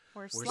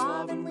We're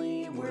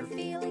slovenly, we're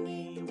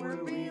feelingy, we're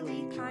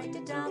really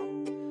kinda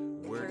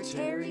dumb. We're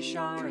Terry,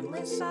 Shar, and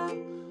Lissa,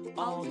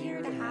 all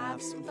here to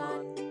have some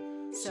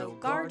fun. So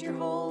guard your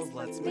holes,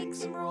 let's make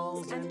some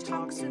rolls and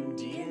talk some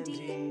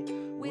D&D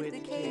with the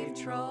Cave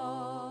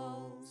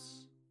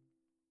Trulls.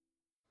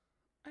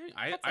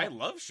 I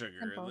love sugar.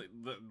 Simple.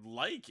 The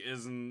like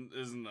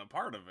isn't a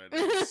part of it.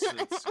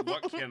 It's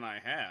what can I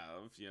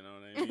have? You know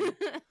what I mean?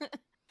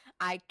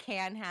 I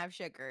can have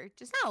sugar,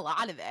 just not a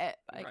lot of it,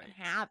 but I Right. can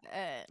have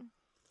it.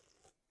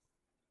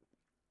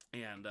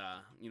 And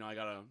I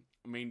gotta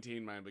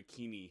maintain my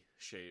bikini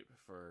shape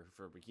for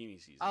bikini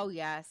season. Oh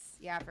yes,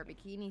 yeah, for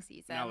bikini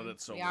season. Now that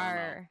it's so warm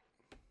out.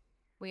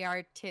 We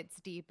are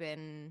tits deep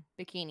in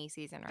bikini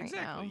season right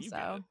Exactly. now. You so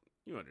get it.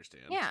 You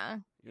understand. yeah,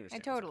 You I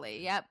understand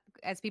totally. Yep.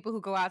 As people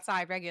who go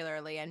outside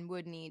regularly and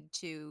would need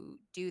to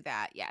do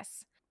that,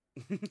 yes.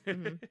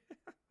 Mhm.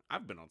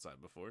 I've been outside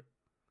before.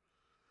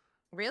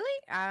 Really?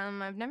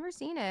 I've never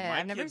seen it. My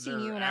I've never kids seen are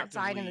you and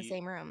outside in the actively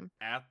same room.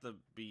 At the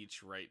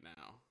beach right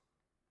now.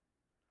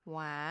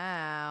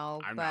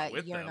 Wow. I'm but not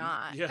with you're them.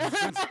 not. Yeah.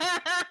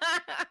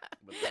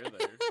 But they're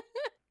there.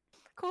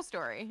 Cool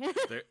story.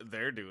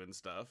 They're doing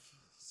stuff.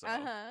 So.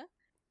 Uh-huh.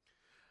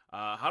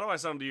 How do I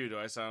sound to you? Do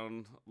I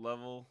sound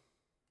level?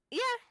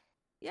 Yeah.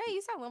 Yeah,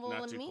 you sound level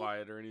Not with too me.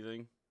 quiet or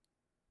anything?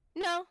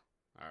 No.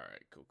 All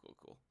right, cool.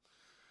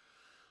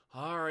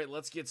 All right,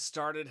 let's get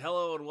started.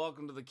 Hello and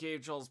welcome to the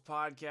Cave Trolls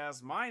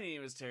podcast. My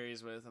name is Terry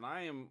Smith, and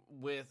I am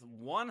with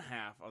one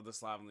half of the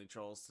Slovenly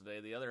Trolls today.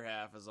 The other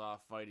half is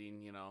off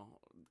fighting,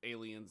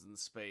 aliens in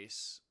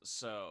space.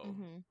 So,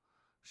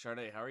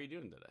 Sade, how are you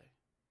doing today?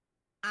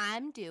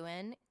 I'm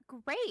doing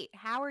great.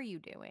 How are you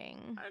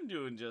doing? I'm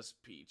doing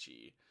just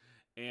peachy.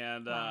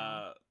 And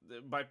Wow.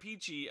 by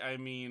peachy, I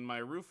mean my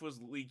roof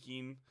was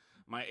leaking,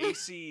 my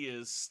AC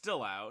is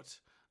still out,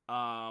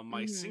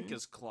 my sink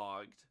is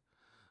clogged.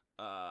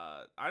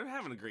 I'm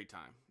having a great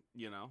time,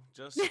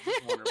 just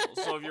wonderful.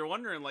 So if you're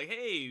wondering, like,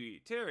 hey,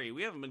 Terry,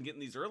 we haven't been getting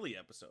these early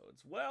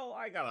episodes. Well,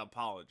 I gotta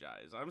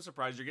apologize. I'm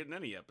surprised you're getting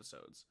any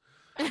episodes.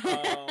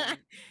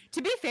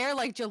 To be fair,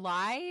 like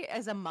July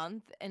as a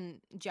month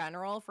in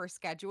general for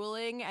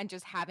scheduling and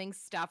just having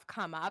stuff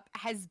come up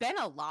has been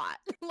a lot,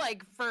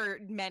 like for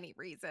many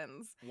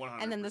reasons.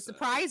 100%. And then the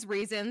surprise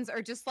reasons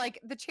are just like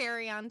the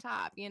cherry on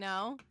top,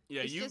 Yeah,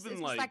 it's you've just, been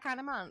it's like just that kind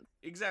of month.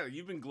 Exactly.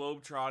 You've been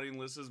globetrotting.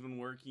 Lissa's been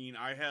working.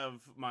 I have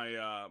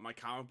my my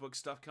comic book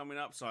stuff coming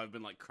up, so I've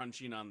been like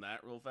crunching on that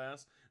real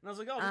fast. And I was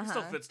like, oh, we can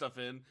still fit stuff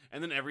in.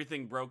 And then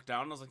everything broke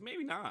down. And I was like,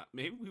 maybe not.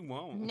 Maybe we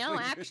won't. No,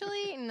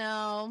 actually,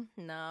 no.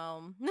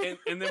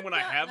 And then when I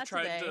have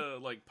tried to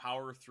like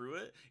power through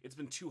it, it's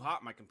been too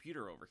hot. My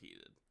computer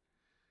overheated.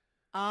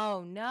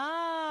 Oh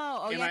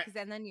no! Oh And yeah, because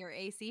then your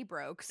AC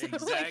broke, so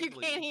Exactly. like you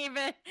can't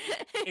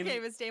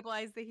even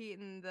stabilize the heat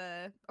in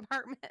the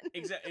apartment.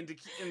 Exactly.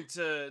 And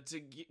to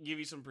give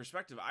you some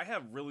perspective, I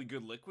have really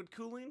good liquid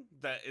cooling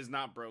that is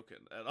not broken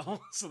at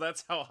all. So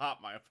that's how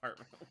hot my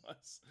apartment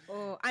was.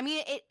 Oh, I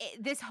mean,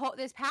 this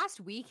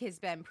past week has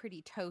been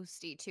pretty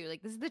toasty too.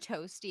 Like this is the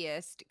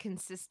toastiest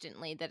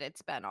consistently that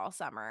it's been all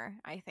summer,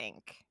 I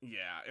think.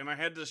 Yeah, and I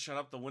had to shut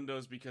up the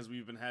windows because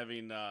we've been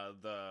having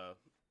the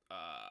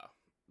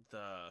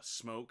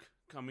smoke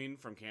coming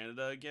from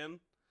Canada again.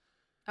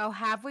 Oh,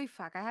 have we?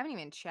 Fuck, I haven't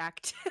even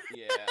checked.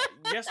 Yeah,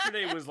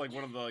 yesterday was like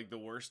one of the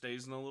worst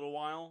days in a little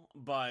while,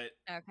 but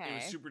it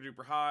was super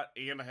duper hot,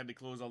 and I had to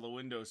close all the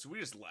windows, so we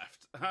just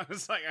left. I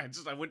was like,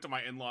 I went to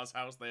my in-laws'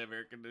 house. They have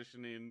air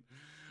conditioning.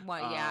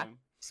 Well, yeah.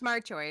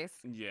 Smart choice.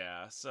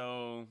 Yeah,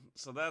 so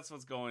that's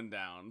what's going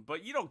down.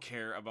 But you don't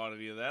care about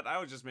any of that. I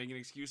was just making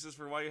excuses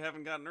for why you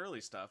haven't gotten early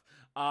stuff.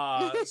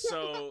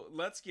 So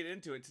let's get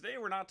into it. Today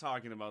we're not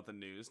talking about the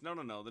news. No.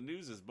 The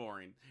news is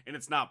boring. And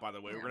it's not, by the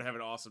way. We're going to have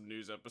an awesome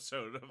news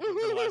episode of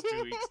the last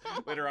 2 weeks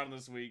later on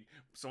this week.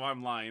 So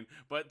I'm lying.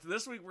 But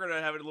this week we're going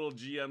to have a little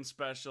GM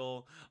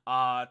special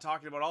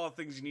talking about all the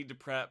things you need to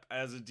prep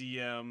as a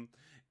DM.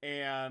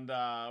 And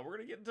we're going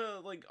to get into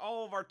like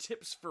all of our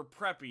tips for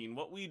prepping,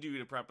 what we do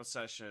to prep a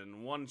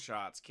session,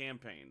 one-shots,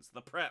 campaigns,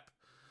 the prep,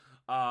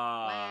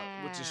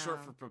 which is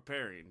short for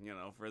preparing,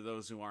 for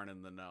those who aren't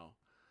in the know.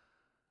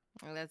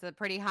 Well, that's a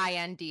pretty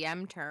high-end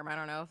DM term. I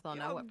don't know if they'll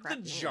know what prep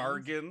means. The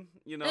jargon,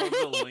 the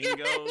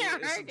lingo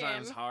is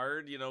sometimes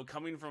hard.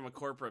 Coming from a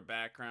corporate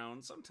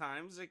background,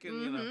 sometimes it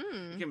can,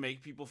 it can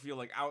make people feel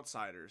like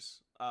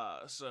outsiders.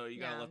 So you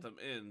got to let them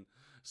in.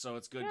 So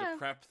it's good to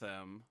prep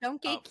them.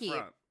 Don't gatekeep.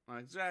 Front.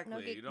 Exactly. No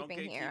You don't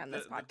gatekeeping here on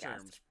this the podcast.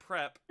 terms.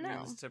 Prep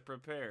means to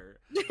prepare.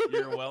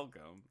 You're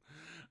welcome.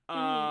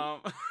 Oh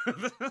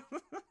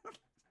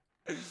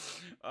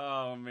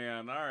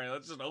man! All right,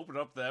 let's just open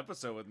up the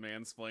episode with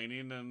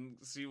mansplaining and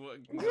see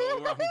what can go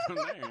wrong from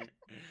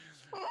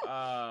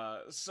there.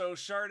 So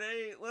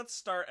Sade, let's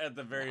start at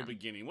the very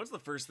beginning. What's the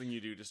first thing you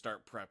do to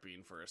start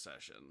prepping for a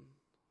session?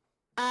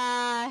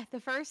 The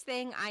first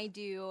thing I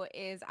do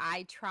is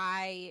I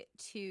try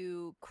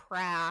to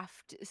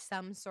craft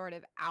some sort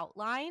of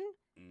outline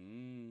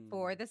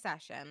for the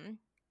session.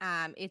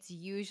 It's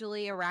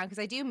usually around because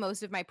I do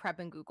most of my prep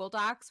in Google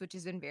Docs, which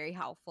has been very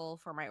helpful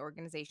for my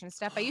organization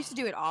stuff. I used to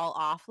do it all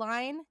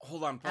offline.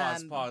 Hold on,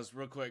 pause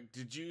real quick.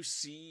 Did you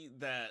see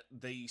that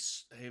they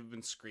have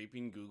been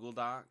scraping Google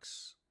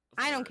Docs?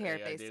 I don't care AI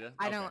if they. data?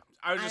 I Okay. don't.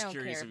 I was I just don't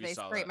curious care if if you they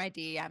saw scrape that. my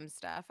DM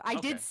stuff. I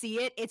Okay. did see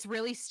it. It's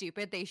really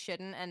stupid. They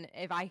shouldn't. And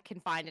if I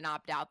can find an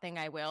opt out thing,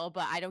 I will.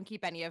 But I don't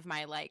keep any of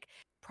my like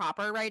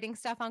proper writing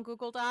stuff on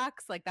Google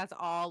Docs. Like that's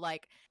all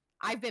like.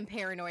 I've been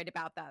paranoid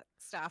about that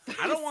stuff.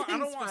 I don't want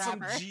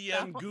some forever,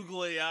 GM so.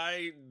 Google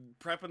AI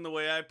prepping the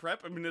way I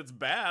prep. I mean, it's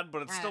bad,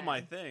 but it's still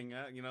my thing.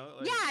 You know.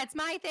 Like... Yeah, it's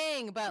my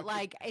thing, but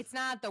like it's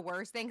not the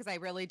worst thing because I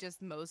really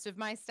just most of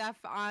my stuff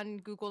on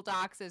Google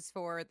Docs is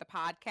for the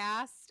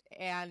podcast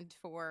and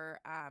for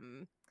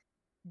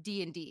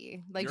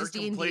D&D, like Your just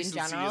D&D in complacency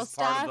general is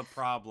part stuff. of the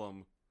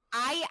problem.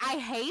 I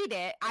hate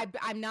it.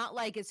 I'm not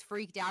like as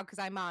freaked out because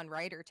I'm on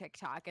writer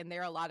TikTok and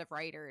there are a lot of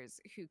writers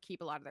who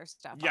keep a lot of their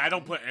stuff. Yeah, I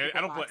don't put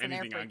Docs,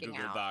 anything on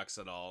Google Docs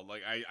at all.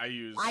 Like I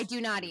use. I do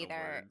not the either.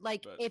 Word,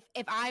 like but...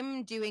 if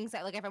I'm doing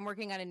like if I'm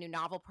working on a new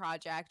novel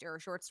project or a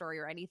short story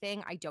or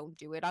anything, I don't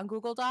do it on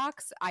Google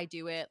Docs. I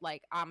do it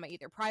like on my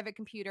either private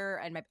computer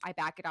and I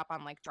back it up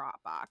on like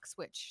Dropbox,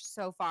 which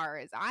so far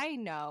as I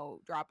know,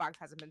 Dropbox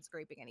hasn't been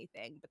scraping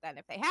anything. But then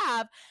if they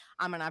have,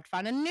 I'm gonna have to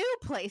find a new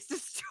place to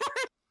store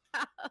it.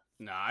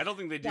 No, I don't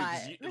think they do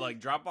because like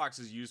Dropbox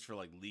is used for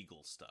like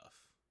legal stuff.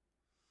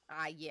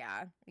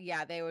 Yeah,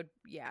 they would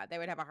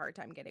have a hard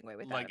time getting away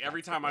with that. Like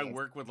every time I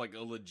work with like a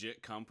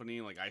legit company,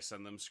 like I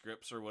send them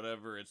scripts or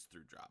whatever, it's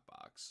through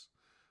Dropbox.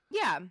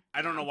 Yeah.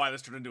 I don't know why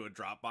this turned into a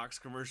Dropbox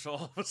commercial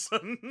all of a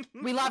sudden.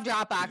 We love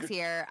Dropbox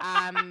here.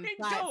 I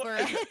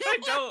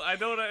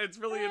don't. It's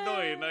really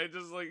annoying. I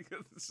just like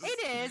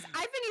It is.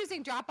 I've been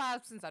using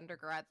Dropbox since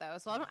undergrad though,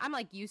 so I'm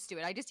like used to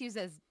it. I just use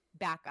it as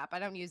backup. I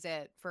don't use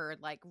it for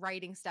like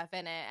writing stuff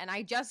in it. And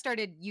I just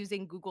started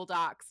using Google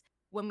Docs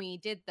when we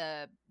do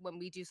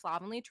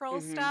Slovenly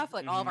Trolls stuff.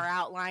 Like all of our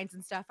outlines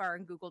and stuff are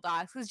in Google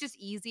Docs. It's just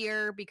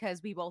easier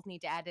because we both need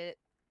to edit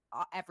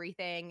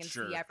everything and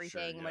see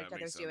everything and what each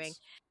other's doing.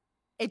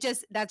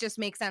 That just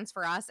makes sense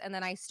for us. And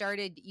then I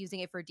started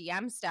using it for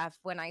DM stuff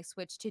when I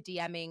switched to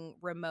DMing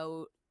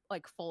remote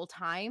like full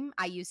time.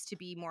 I used to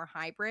be more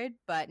hybrid,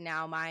 but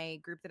now my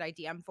group that I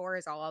DM for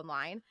is all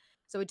online.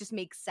 So it just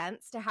makes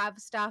sense to have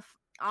stuff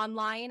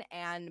online.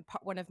 And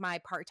one of my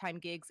part-time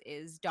gigs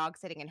is dog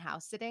sitting and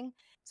house sitting.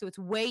 So it's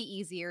way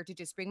easier to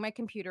just bring my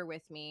computer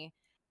with me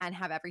and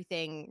have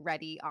everything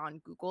ready on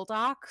Google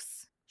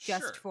Docs.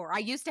 I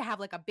used to have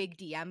like a big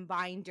DM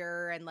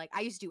binder and like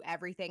I used to do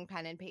everything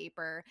pen and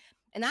paper.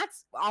 And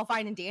that's all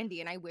fine and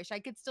dandy. And I wish I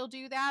could still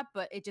do that,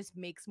 but it just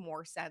makes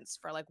more sense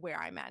for like where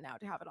I'm at now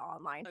to have it all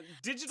online.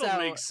 Digital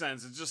makes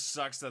sense. It just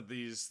sucks that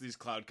these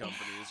cloud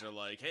companies are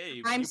like, hey,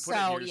 you put it here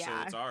so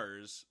it's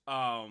ours.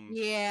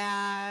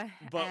 Yeah.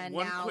 But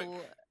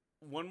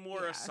one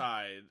more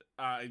aside.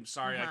 I'm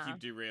sorry I keep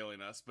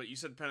derailing us, but you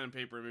said pen and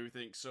paper and made me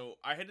think. So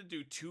I had to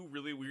do 2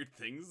 really weird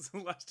things the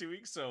last 2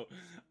 weeks. So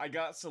I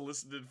got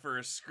solicited for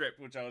a script,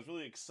 which I was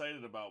really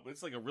excited about, but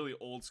it's like a really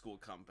old school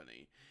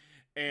company.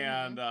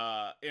 And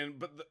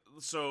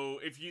so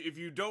if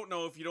you don't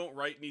know, if you don't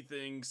write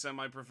anything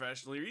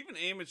semi-professionally or even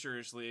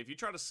amateurishly, if you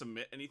try to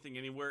submit anything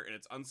anywhere and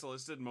it's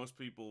unsolicited, most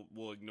people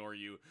will ignore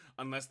you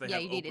unless they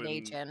have you need an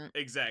agent.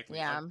 Exactly.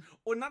 Yeah.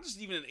 Or not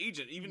just even an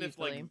agent, even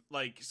usually.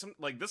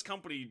 If this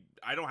company,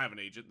 I don't have an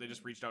agent, they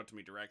just reached out to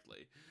me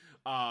directly.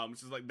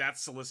 So like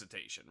that's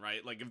solicitation,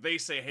 right? Like if they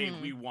say, hey,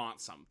 we want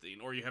something,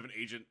 or you have an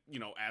agent,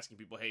 asking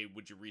people, hey,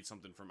 would you read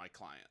something for my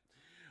client?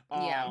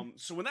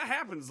 So when that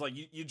happens, like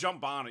you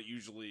jump on it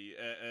usually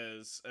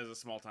as a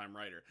small time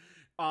writer.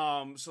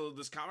 So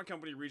this comic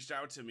company reached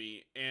out to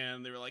me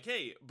and they were like,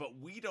 hey, but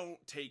we don't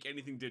take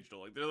anything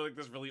digital. Like they're like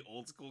this really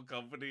old school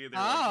company. They're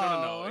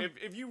like, no.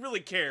 If you really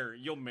care,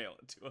 you'll mail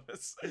it to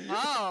us.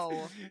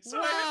 Oh,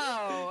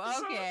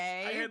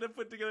 okay. I had to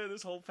put together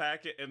this whole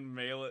packet and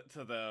mail it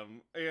to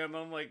them. And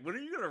I'm like, when are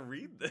you gonna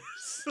read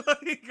this?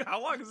 Like,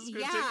 how long is this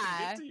gonna take to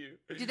get to you?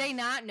 Do they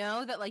not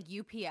know that like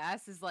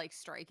UPS is like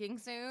striking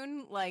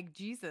soon? Like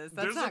Jesus,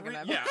 that's not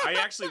gonna. Yeah, I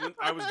actually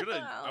I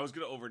was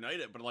gonna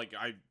overnight it, but like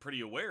I'm pretty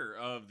aware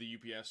of the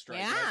UPS strike.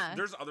 Yeah.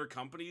 There's other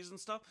companies and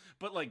stuff,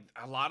 but like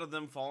a lot of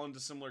them fall into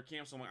similar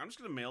camps. So I'm like, I'm just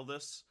gonna mail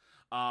this.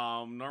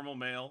 Normal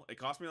mail. It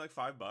cost me like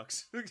 $5,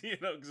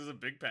 because it's a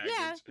big package.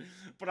 Yeah.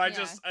 But I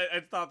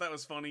thought that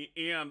was funny.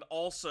 And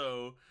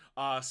also,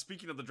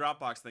 speaking of the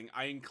Dropbox thing,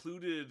 I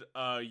included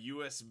a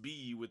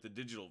USB with the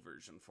digital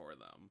version for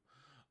them,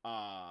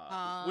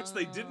 which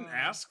they didn't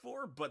ask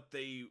for, but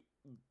they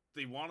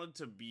wanted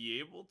to be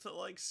able to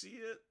like see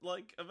it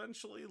like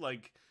eventually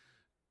like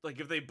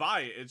if they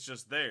buy it, it's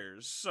just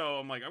theirs. So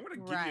I'm like, I'm gonna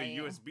give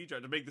you a USB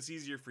drive to make this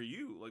easier for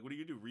you. Like, what are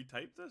you gonna do?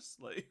 Retype this?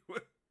 Like,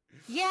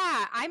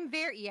 yeah,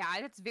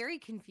 that's very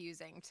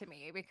confusing to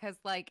me because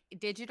like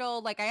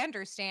digital, like I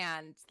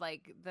understand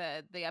like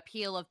the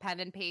appeal of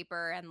pen and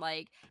paper and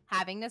like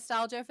having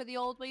nostalgia for the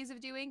old ways of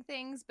doing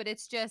things, but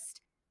it's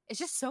it's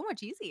just so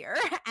much easier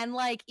and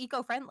like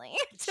eco-friendly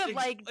to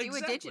like do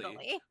it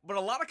digitally. But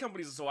a lot of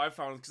companies, so I've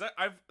found, because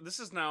I've this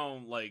is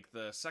now like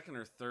the second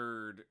or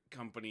third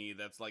company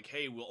that's like,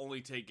 hey, we'll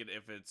only take it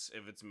if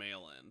it's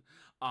mail in,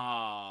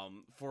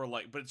 for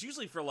like, but it's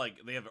usually for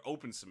like they have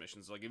open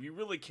submissions. Like if you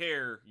really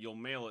care, you'll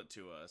mail it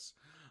to us.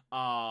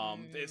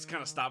 It's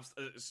kind of stops,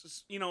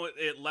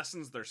 it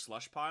lessens their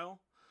slush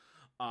pile.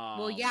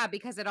 Well, yeah,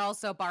 because it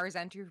also bars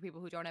entry for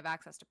people who don't have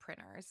access to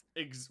printers.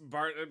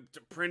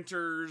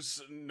 Printers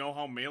know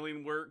how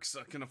mailing works,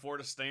 can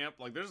afford a stamp.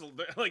 Like there's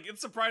like it's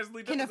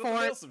surprisingly Can difficult to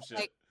afford mail some shit.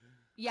 like,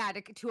 yeah,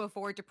 to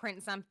afford to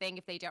print something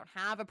if they don't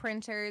have a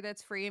printer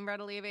that's free and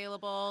readily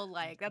available.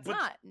 Like that's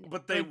not.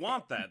 But they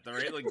want that,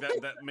 right? Like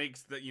that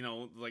makes that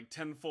like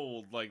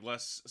tenfold like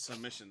less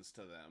submissions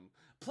to them.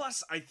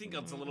 Plus, I think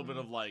it's a little bit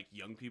of like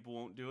young people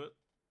won't do it.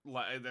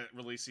 Like that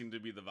really seemed to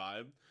be the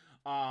vibe.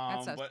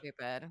 That's so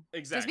stupid.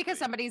 Exactly. Just because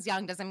somebody's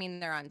young doesn't mean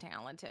they're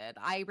untalented.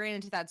 I ran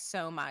into that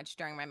so much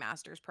during my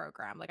master's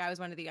program. Like I was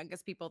one of the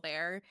youngest people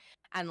there,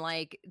 and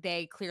like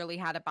they clearly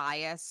had a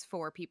bias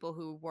for people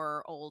who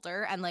were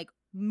older, and like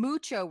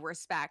mucho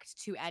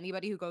respect to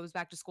anybody who goes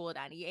back to school at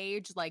any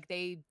age. Like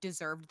they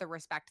deserved the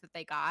respect that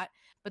they got,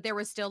 but there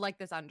was still like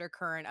this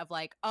undercurrent of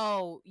like,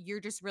 oh, you're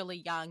just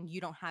really young.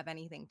 You don't have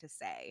anything to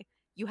say.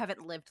 You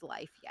haven't lived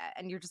life yet.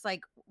 And you're just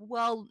like,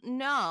 well,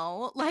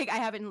 no, like I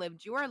haven't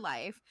lived your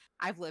life.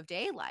 I've lived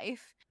a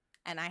life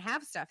and I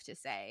have stuff to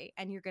say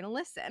and you're going to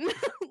listen.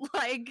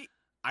 Like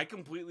I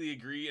completely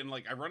agree, and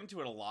like I run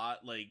into it a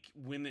lot. Like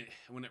when it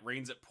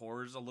rains, it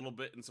pours a little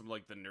bit in some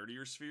like the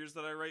nerdier spheres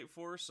that I write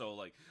for. So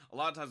like a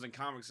lot of times in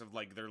comics, of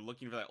like they're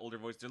looking for that older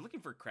voice. They're looking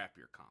for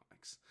crappier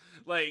comics.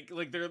 Like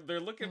they're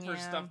looking for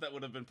stuff that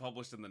would have been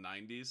published in the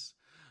 90s.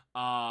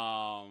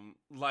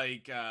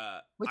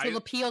 Which will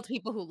appeal to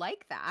people who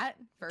like that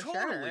for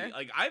sure.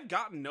 Like I've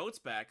gotten notes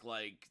back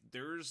like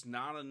there's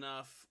not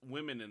enough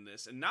women in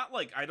this, and not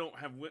like I don't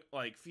have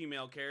like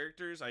female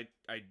characters. I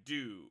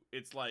do.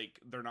 It's like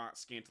they're not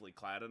scantily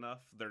clad enough.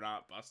 They're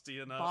not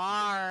busty enough.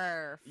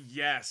 Barf.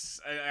 Yes,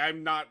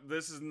 I'm not.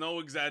 This is no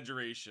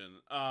exaggeration.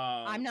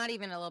 I'm not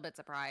even a little bit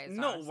surprised.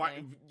 No, honestly.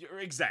 why?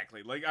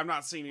 Exactly. Like I'm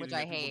not saying anything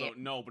that people don't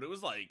know, but it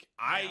was like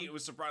I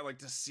was surprised, like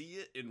to see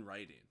it in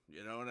writing.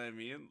 You know what I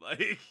mean?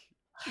 Like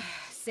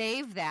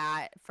save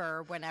that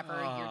for whenever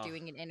you're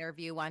doing an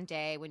interview one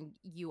day when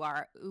you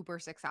are uber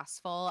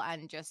successful,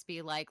 and just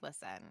be like,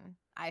 listen,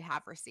 I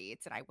have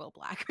receipts and I will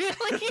blackmail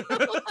you.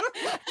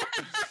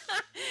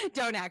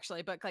 Don't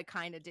actually, but like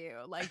kind of do.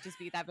 Like just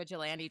be that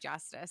vigilante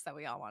justice that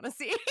we all want to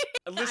see.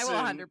 Listen,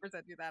 I will 100%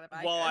 do that if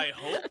I well, could. I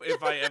hope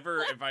if I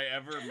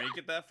ever make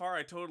it that far,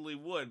 I totally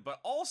would. But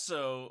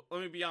also,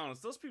 let me be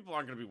honest, those people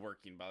aren't going to be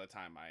working by the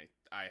time I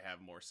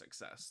have more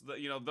success.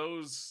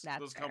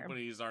 Those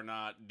companies are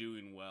not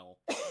doing well,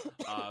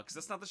 because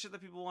that's not the shit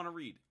that people want to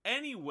read.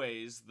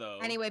 Anyways, though.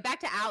 Anyway,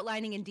 back to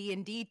outlining in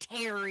D&D,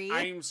 Terry.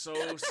 I'm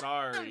so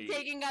sorry.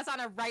 Taking us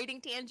on a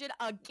writing tangent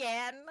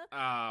again.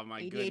 Ah,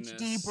 my ADHD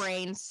goodness.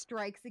 brain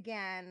strikes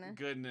again.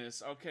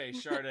 Goodness. Okay,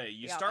 Sade,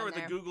 you start with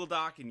the Google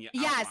Doc and you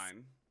outline. Yes.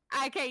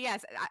 Okay,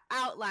 yes,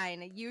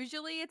 outline.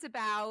 Usually it's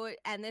about,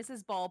 and this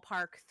is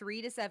ballpark,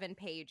 3 to 7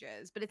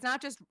 pages, but it's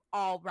not just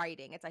all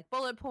writing. It's like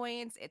bullet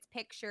points, it's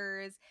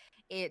pictures,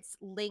 it's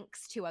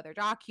links to other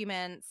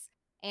documents,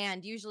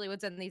 and usually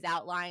what's in these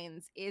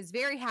outlines is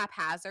very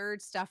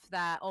haphazard stuff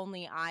that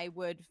only I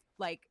would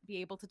like be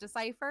able to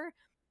decipher.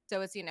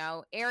 So it's,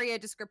 area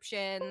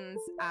descriptions,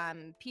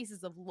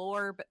 pieces of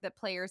lore that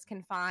players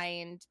can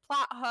find,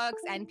 plot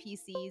hooks,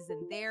 NPCs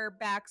and their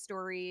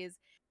backstories,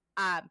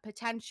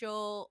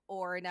 potential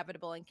or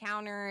inevitable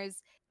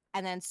encounters,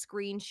 and then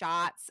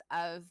screenshots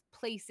of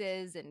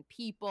places and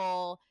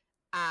people,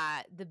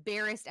 the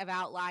barest of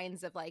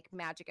outlines of like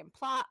magic and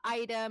plot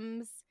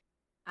items.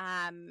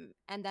 And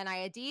then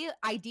I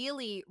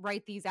ideally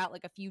write these out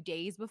like a few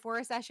days before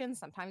a session.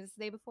 Sometimes it's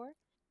the day before,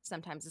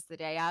 sometimes it's the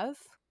day of,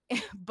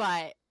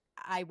 but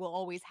I will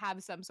always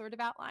have some sort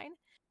of outline.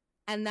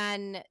 And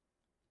then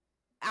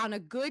on a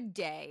good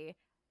day,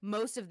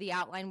 most of the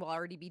outline will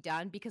already be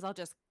done because I'll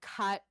just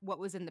cut what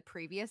was in the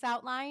previous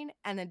outline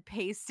and then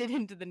paste it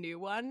into the new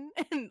one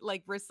and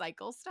like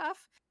recycle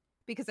stuff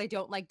because I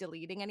don't like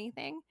deleting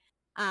anything.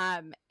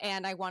 And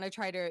I want to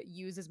try to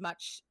use as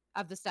much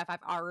of the stuff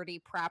I've already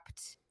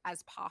prepped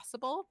as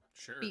possible.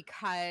 Sure.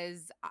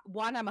 Because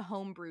one, I'm a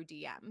homebrew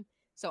DM.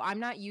 So I'm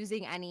not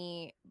using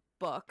any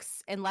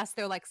books unless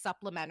they're like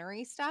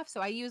supplementary stuff. So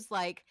I use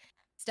like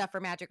stuff for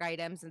magic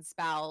items and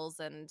spells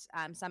and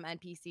some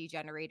NPC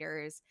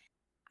generators.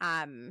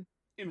 In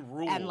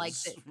rules. And like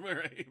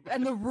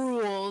and the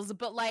rules,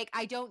 but like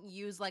I don't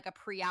use like a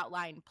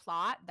pre-outlined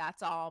plot.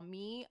 That's all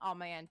me. All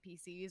my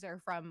NPCs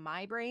are from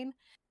my brain.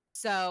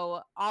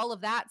 So all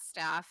of that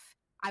stuff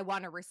I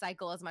want to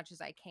recycle as much as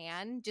I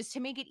can just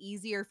to make it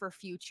easier for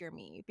future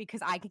me,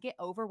 because I could get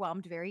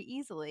overwhelmed very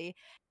easily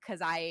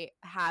because I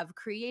have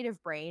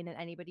creative brain, and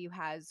anybody who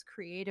has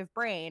creative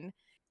brain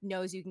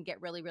knows you can get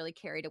really, really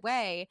carried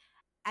away.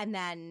 and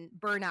then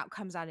burnout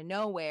comes out of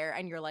nowhere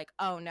and you're like,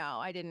 oh no,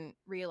 I didn't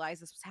realize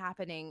this was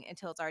happening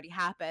until it's already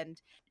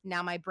happened.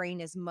 Now my brain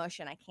is mush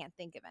and I can't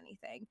think of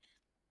anything.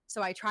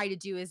 So I try to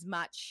do as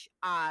much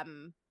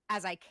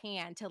as I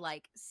can to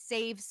like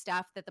save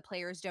stuff that the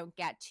players don't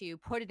get to,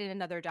 put it in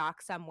another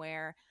doc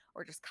somewhere,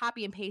 or just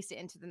copy and paste it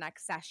into the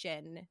next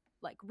session,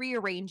 like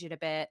rearrange it a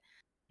bit,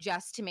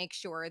 just to make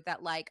sure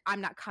that like I'm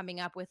not coming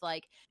up with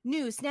like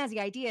new snazzy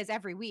ideas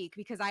every week,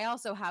 because I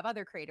also have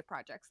other creative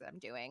projects that I'm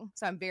doing.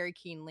 So I'm very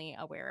keenly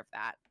aware of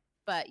that.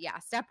 But yeah,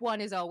 step one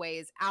is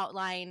always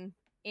outline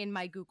in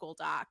my Google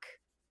Doc,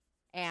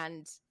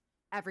 and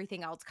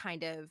everything else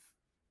kind of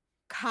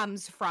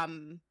comes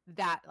from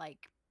that like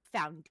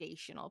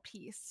foundational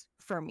piece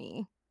for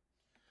me.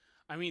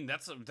 I mean,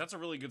 that's a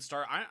really good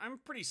start. I'm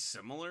pretty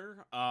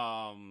similar.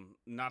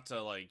 Not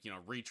to like, you know,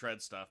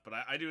 retread stuff, but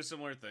I do a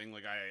similar thing.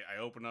 Like I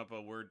open up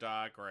a Word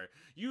doc, or I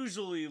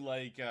usually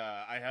like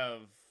I have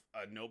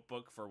a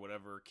notebook for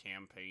whatever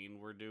campaign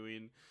we're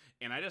doing,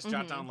 and I just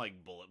jot down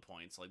like bullet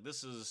points. Like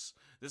this is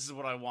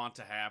what I want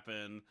to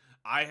happen.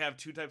 I have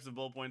two types of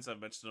bullet points.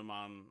 I've mentioned them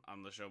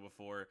on the show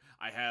before.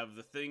 I have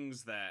the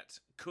things that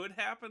could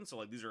happen, so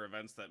like these are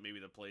events that maybe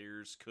the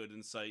players could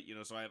incite, you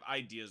know, so I have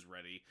ideas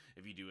ready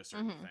if you do a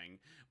certain thing.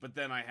 But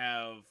then I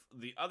have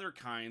the other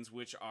kinds,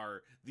 which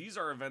are, these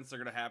are events that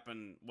are going to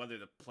happen whether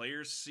the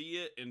players see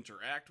it,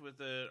 interact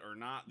with it or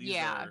not. These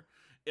are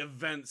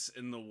events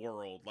in the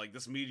world. Like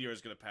this meteor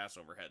is going to pass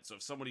overhead, so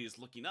if somebody is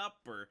looking up,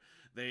 or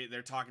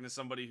they're talking to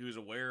somebody who's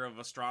aware of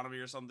astronomy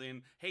or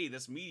something, hey,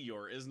 this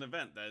meteor is an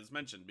event that is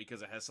mentioned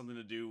because it has something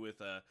to do with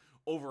a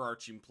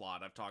overarching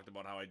plot. I've talked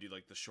about how I do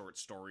like the short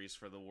stories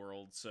for the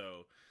world,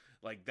 so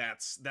like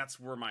that's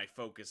where my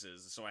focus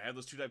is. So I have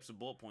those two types of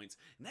bullet points,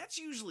 and that's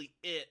usually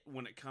it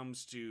when it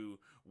comes to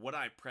what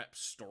I prep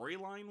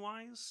storyline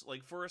wise,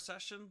 like for a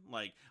session.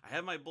 Like I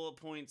have my bullet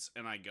points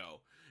and I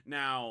go.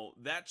 Now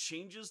that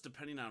changes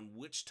depending on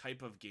which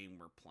type of game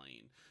we're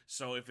playing.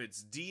 So if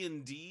it's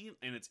D&D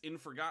and it's in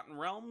Forgotten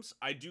Realms,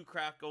 I do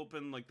crack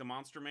open like the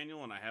monster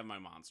manual and I have my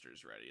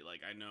monsters ready.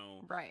 Like I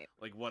know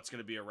like what's going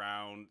to be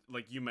around.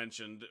 Like you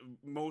mentioned,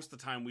 most of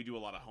the time we do a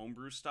lot of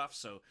homebrew stuff,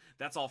 so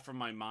that's all from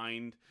my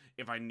mind.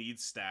 If I need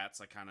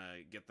stats, I kind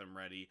of get them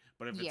ready.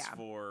 But if it's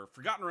for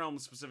Forgotten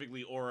Realms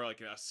specifically, or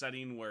like a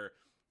setting where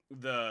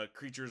the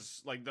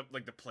creatures, like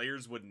the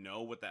players would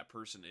know what that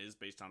person is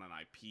based on an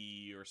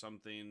IP or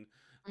something,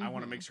 I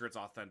want to make sure it's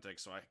authentic,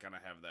 so I kind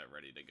of have that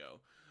ready to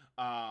go.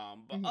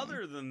 But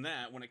other than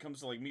that, when it comes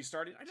to like me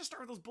starting, I just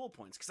start with those bullet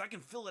points because I can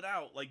fill it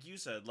out, like you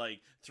said,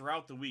 like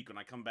throughout the week when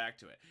I come back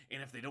to it.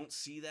 And if they don't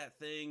see that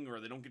thing or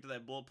they don't get to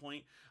that bullet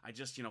point, I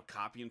just, you know,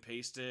 copy and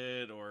paste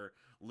it, or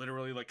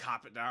literally like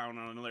cop it down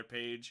on another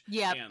page.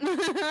 Yeah.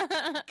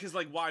 Because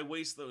like, why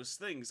waste those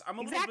things? I'm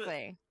a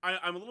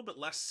little bit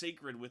less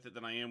sacred with it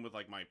than I am with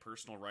like my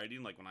personal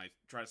writing. Like when I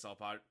try to sell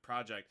a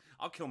project,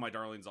 I'll kill my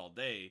darlings all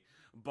day.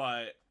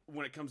 But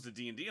when it comes to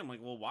D&D, I'm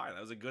like, well, why?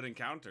 That was a good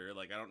encounter.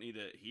 Like I don't need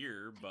it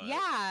here. But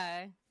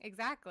yeah,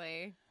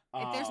 exactly.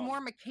 If there's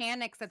more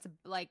mechanics that's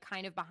like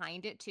kind of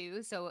behind it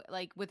too. So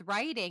like with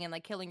writing and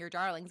like killing your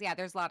darlings, yeah,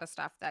 there's a lot of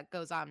stuff that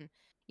goes on,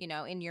 you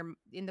know,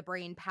 in the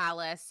brain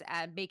palace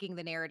and making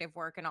the narrative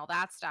work and all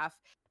that stuff.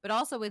 But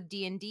also with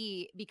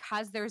D&D,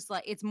 because there's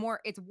like it's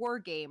war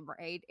game,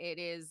 right? It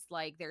is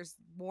like there's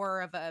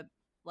more of a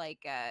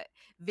like a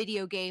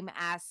video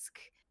game-esque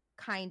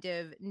kind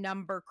of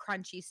number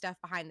crunchy stuff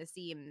behind the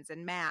scenes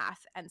and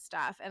math and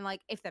stuff. And like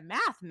if the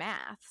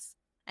maths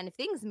and if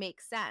things make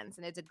sense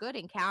and it's a good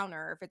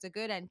encounter, if it's a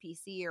good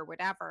NPC or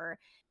whatever,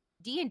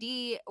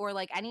 D&D or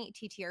like any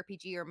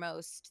TTRPG or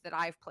most that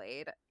I've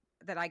played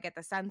that I get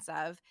the sense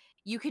of,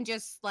 you can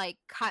just like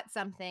cut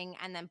something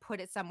and then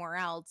put it somewhere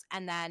else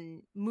and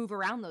then move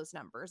around those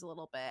numbers a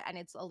little bit. And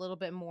it's a little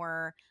bit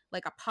more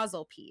like a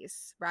puzzle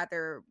piece,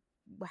 rather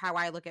how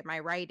I look at my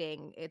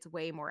writing. It's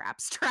way more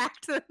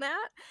abstract than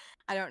that.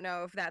 I don't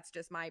know if that's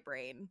just my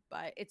brain,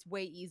 but it's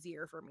way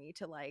easier for me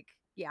to like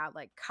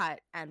cut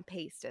and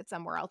paste it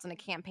somewhere else in a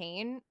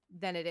campaign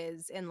than it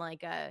is in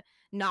like a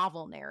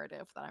novel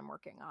narrative that I'm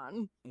working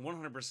on.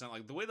 100%.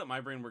 Like the way that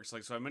my brain works,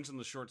 like, so I mentioned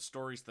the short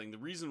stories thing. The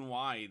reason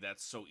why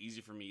that's so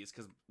easy for me is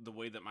because the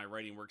way that my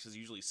writing works is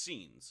usually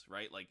scenes,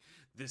 right? Like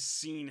this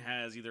scene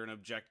has either an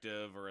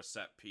objective or a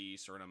set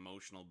piece or an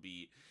emotional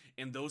beat,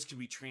 and those can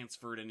be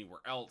transferred anywhere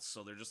else.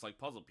 So they're just like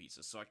puzzle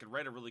pieces. So I could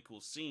write a really cool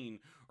scene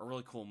or a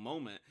really cool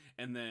moment,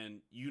 and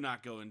then you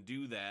not go and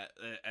do that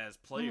as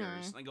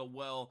players. And I go,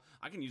 well,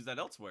 I can use that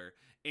elsewhere.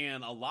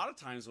 And a lot of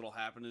times what'll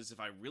happen is if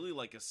I really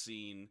like a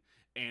scene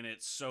and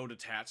it's so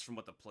detached from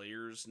what the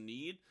players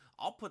need,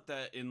 I'll put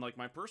that in like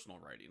my personal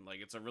writing. Like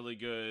it's a really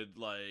good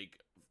like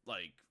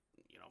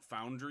you know,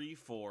 foundry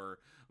for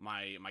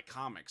my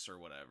comics or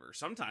whatever.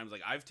 Sometimes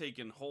like I've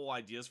taken whole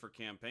ideas for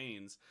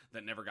campaigns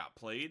that never got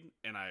played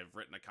and I've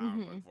written a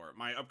comic book for it.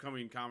 My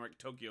upcoming comic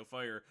Tokyo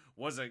Fire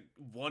was a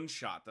one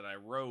shot that I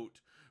wrote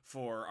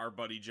for our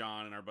buddy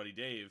John and our buddy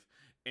Dave,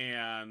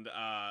 and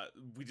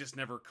we just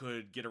never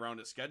could get around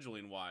it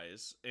scheduling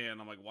wise.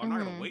 And I'm like, well, I'm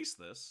not gonna waste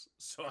this,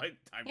 so I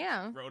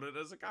Yeah. wrote it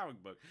as a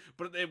comic book.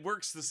 But it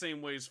works the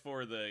same ways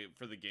for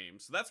the game,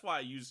 so that's why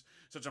I use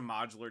such a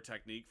modular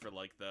technique for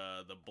like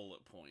the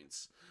bullet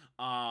points.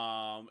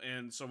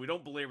 And so we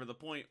don't belabor the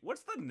point.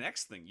 What's the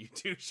next thing you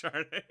do,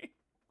 Sade?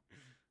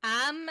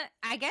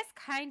 I guess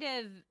kind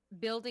of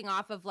building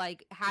off of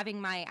like having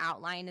my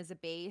outline as a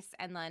base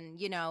and then,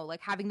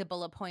 like having the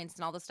bullet points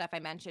and all the stuff I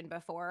mentioned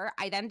before,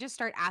 I then just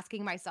start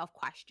asking myself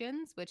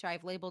questions, which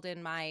I've labeled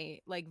in my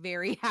like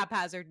very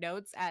haphazard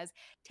notes as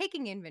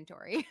taking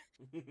inventory.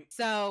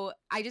 So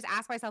I just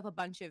ask myself a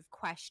bunch of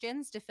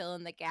questions to fill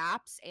in the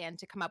gaps and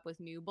to come up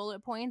with new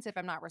bullet points if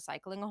I'm not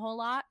recycling a whole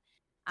lot.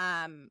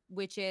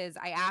 Which is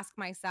I ask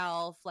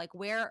myself like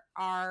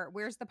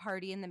where's the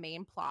party in the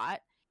main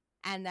plot?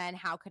 And then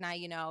how can I,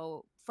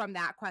 from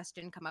that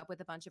question come up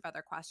with a bunch of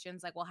other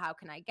questions like, well, how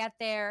can I get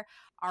there?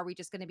 Are we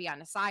just going to be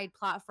on a side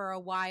plot for a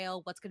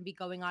while? What's going to be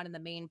going on in the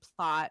main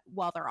plot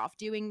while they're off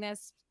doing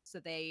this?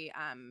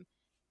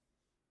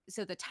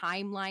 So the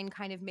timeline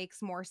kind of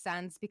makes more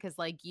sense because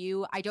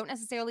I don't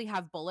necessarily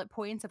have bullet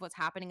points of what's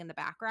happening in the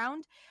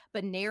background,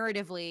 but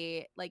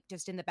narratively, like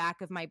just in the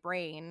back of my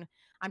brain,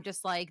 I'm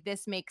just like,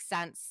 this makes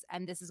sense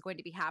and this is going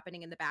to be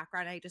happening in the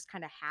background. I just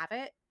kind of have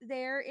it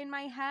there in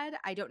my head.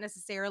 I don't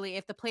necessarily,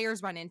 if the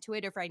players run into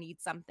it, if I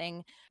need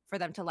something for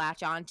them to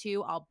latch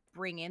onto, I'll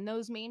bring in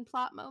those main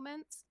plot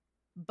moments.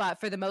 But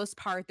for the most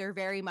part, they're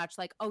very much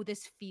like, oh,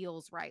 this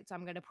feels right, so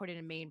I'm going to put in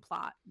a main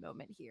plot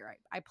moment here.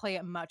 I play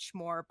it much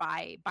more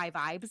by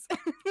vibes,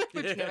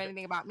 which you know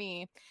anything about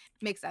me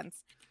makes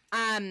sense.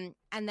 And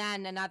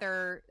then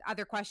other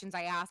questions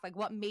I ask, like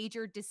what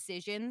major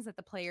decisions that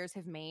the players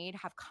have made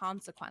have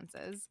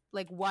consequences?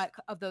 Like what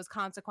of those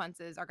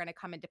consequences are going to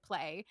come into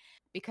play?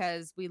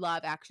 Because we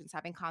love actions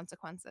having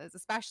consequences,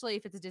 especially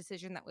if it's a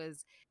decision that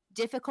was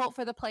difficult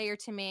for the player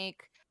to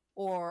make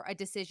or a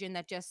decision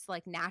that just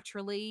like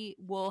naturally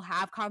will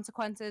have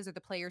consequences or the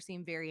players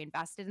seem very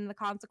invested in the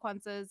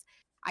consequences.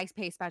 I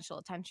pay special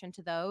attention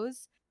to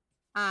those.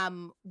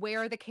 Where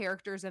are the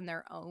characters in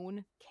their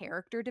own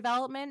character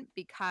development?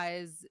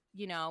 Because,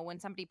 when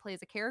somebody plays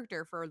a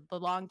character for the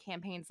long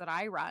campaigns that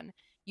I run,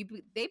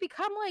 they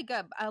become like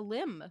a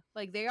limb,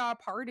 like they are a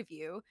part of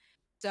you.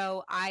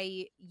 So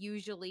I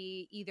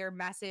usually either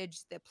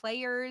message the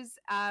players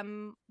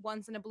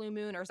once in a blue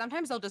moon, or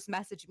sometimes they'll just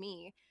message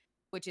me,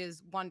 which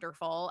is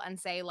wonderful, and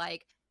say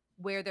like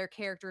where their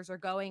characters are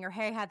going or,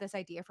 hey, I had this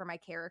idea for my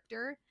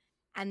character.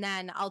 And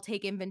then I'll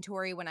take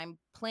inventory when I'm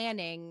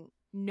planning,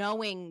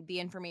 knowing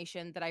the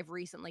information that I've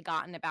recently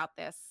gotten about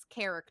this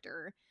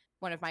character,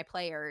 one of my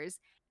players,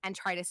 and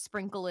try to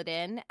sprinkle it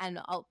in. And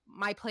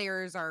my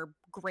players are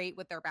great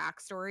with their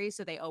backstory,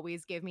 so they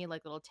always give me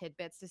like little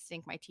tidbits to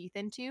sink my teeth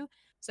into.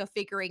 So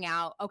figuring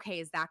out,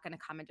 okay, is that going to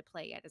come into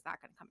play yet? Is that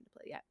going to come into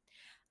play yet?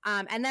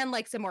 And then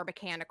like some more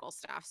mechanical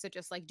stuff. So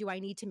just like, do I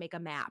need to make a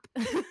map?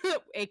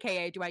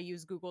 AKA, do I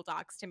use Google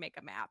Docs to make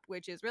a map?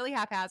 Which is really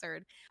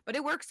haphazard, but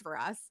it works for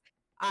us.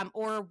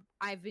 Or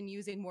I've been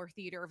using more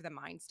theater of the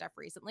mind stuff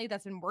recently.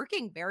 That's been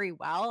working very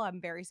well. I'm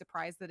very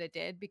surprised that it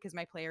did because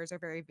my players are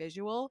very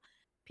visual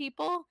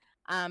people.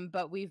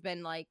 But we've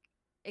been like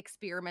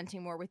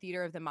experimenting more with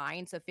theater of the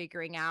mind. So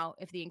figuring out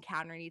if the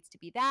encounter needs to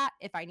be that,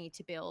 if I need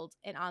to build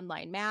an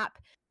online map.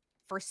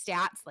 For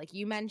stats, like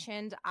you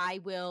mentioned,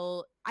 I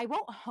won't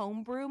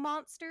homebrew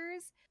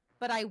monsters,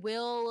 but I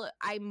will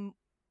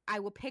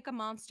pick a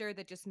monster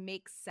that just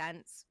makes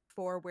sense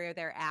for where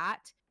they're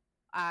at,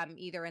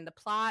 either in the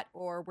plot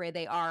or where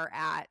they are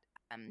at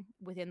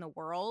within the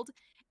world.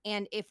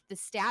 And if the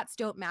stats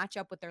don't match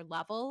up with their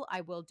level,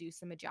 I will do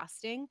some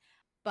adjusting.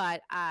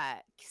 But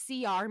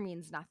CR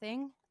means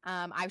nothing.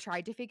 I've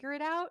tried to figure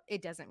it out.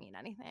 It doesn't mean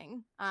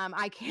anything.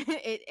 I can't.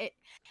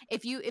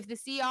 If the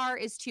CR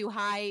is too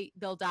high,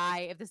 they'll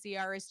die. If the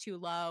CR is too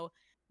low,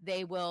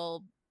 they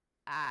will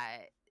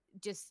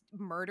just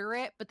murder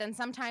it. But then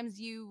sometimes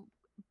you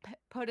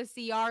put a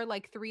CR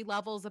like 3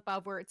 levels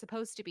above where it's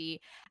supposed to be,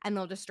 and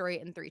they'll destroy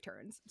it in 3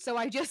 turns. So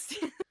I just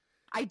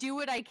I do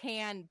what I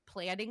can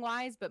planning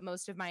wise, but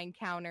most of my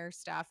encounter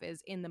stuff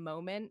is in the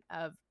moment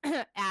of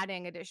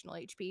adding additional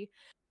HP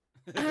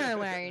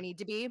where I need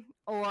to be.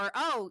 Or,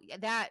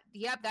 that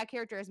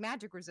character has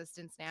magic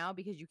resistance now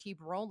because you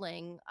keep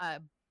rolling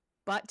a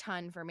butt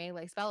ton for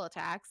melee spell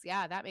attacks.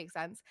 Yeah, that makes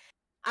sense.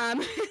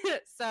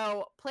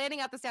 So planning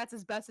out the stats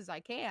as best as I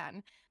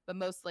can, but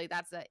mostly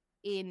that's a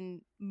in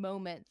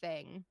moment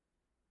thing.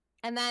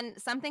 And then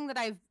something that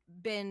I've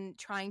been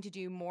trying to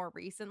do more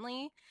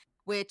recently,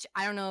 which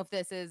I don't know if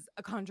this is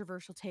a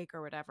controversial take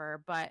or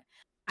whatever, but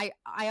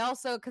I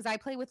also, because I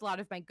play with a lot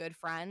of my good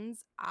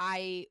friends,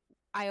 I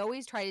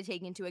always try to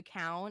take into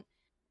account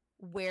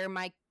where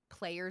my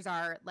players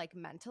are like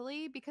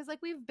mentally, because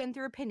like we've been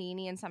through a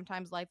panini and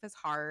sometimes life is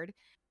hard.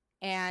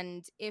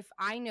 And if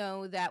I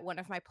know that one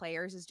of my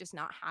players is just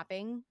not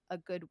having a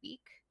good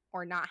week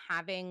or not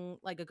having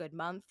like a good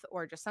month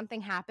or just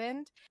something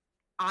happened,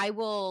 I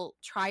will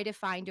try to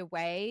find a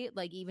way,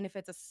 like even if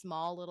it's a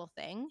small little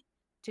thing,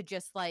 to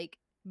just like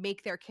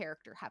make their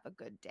character have a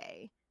good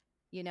day,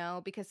 you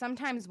know, because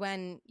sometimes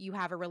when you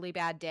have a really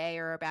bad day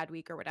or a bad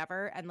week or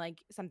whatever, and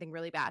like something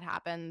really bad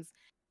happens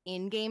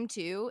in game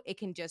two, it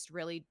can just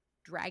really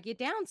drag you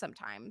down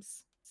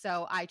sometimes.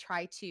 So I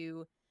try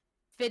to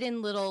fit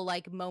in little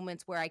like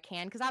moments where I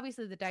can, because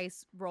obviously the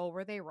dice roll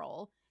where they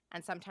roll,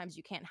 and sometimes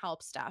you can't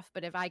help stuff.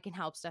 But if I can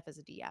help stuff as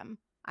a DM,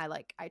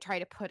 I try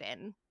to put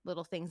in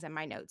little things in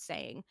my notes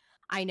saying,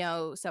 I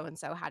know so and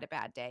so had a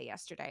bad day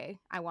yesterday.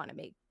 I want to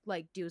make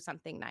like do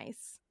something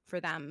nice for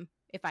them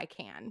if I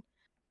can.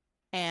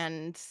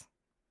 And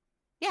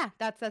yeah,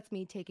 that's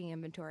me taking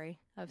inventory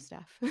of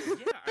stuff.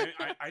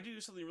 Yeah, I do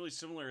something really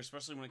similar,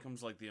 especially when it comes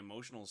to like the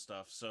emotional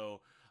stuff.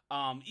 So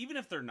even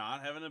if they're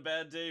not having a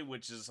bad day,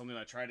 which is something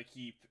I try to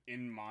keep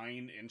in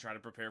mind and try to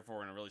prepare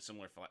for in a really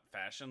similar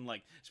fashion,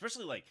 like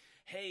especially like,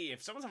 hey,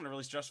 if someone's having a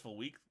really stressful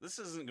week, this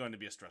isn't going to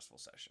be a stressful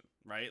session,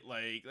 right?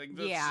 Like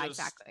Yeah,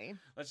 exactly.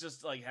 Let's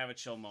just like have a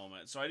chill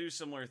moment. So I do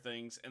similar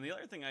things, and the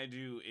other thing I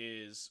do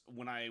is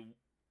when I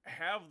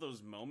have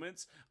those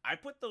moments, I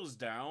put those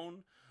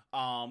down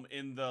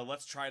in the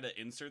let's try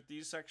to insert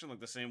these section, like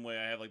the same way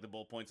I have like the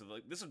bullet points of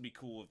like this would be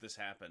cool if this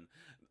happened.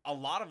 A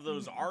lot of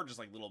those are just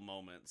like little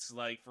moments.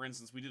 Like for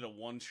instance, we did a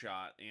one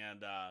shot,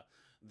 and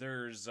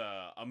there's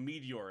a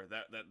meteor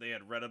that they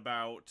had read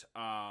about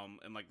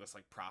in like this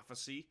like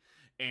prophecy,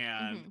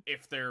 and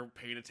if they're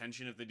paying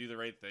attention, if they do the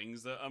right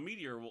things, a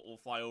meteor will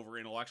fly over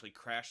and it'll actually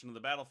crash into the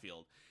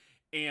battlefield.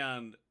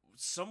 And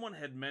someone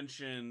had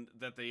mentioned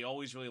that they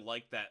always really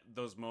like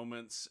those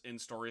moments in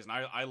stories, and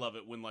I love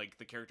it when like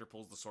the character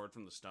pulls the sword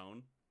from the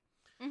stone.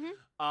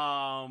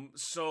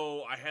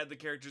 So I had the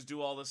characters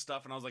do all this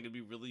stuff, and I was like, it'd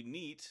be really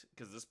neat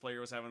because this player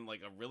was having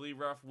like a really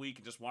rough week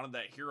and just wanted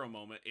that hero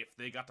moment if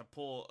they got to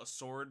pull a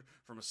sword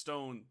from a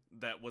stone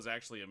that was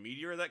actually a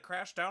meteor that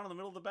crashed down in the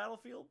middle of the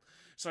battlefield.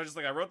 So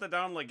I wrote that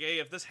down, like, hey,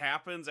 if this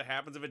happens, it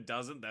happens. If it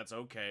doesn't, that's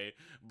okay.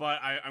 But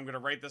I'm gonna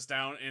write this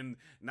down, and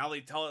now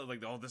they tell it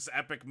like, oh, this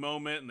epic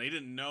moment, and they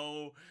didn't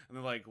know, and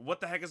they're like, what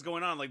the heck is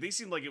going on? Like, they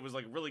seemed like it was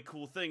like a really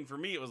cool thing. For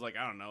me, it was like,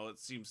 I don't know, it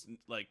seems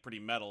like pretty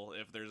metal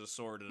if there's a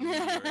sword in a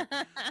meteor.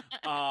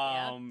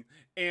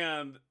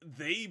 And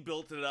they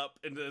built it up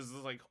into as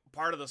like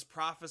part of this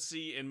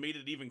prophecy and made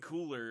it even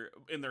cooler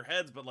in their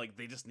heads, but like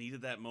they just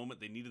needed that moment,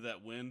 they needed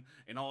that win,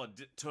 and all it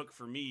took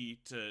for me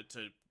to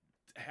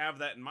have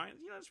that in mind,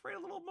 just write a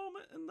little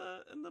moment in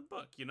the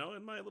book,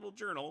 in my little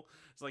journal.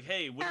 It's like,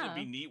 hey, wouldn't it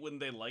be neat?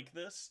 Wouldn't they like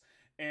this?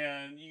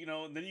 And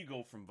and then you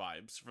go from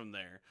vibes from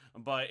there.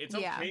 But it's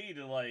okay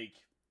to like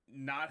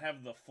not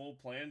have the full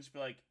plan, just be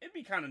like, it'd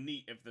be kind of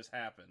neat if this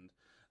happened.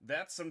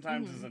 That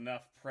sometimes is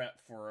enough prep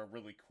for a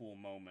really cool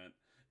moment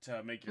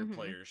to make your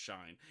players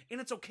shine. And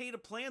it's okay to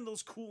plan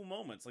those cool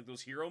moments. Like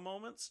those hero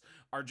moments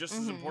are just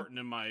as important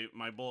in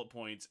my bullet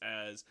points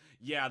as,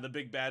 the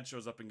big bad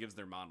shows up and gives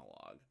their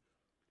monologue.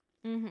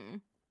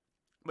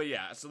 But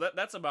yeah, so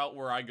that's about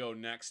where I go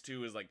next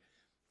too, is like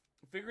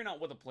figuring out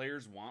what the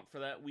players want for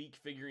that week,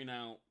 figuring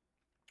out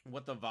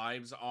what the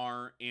vibes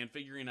are, and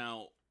figuring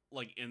out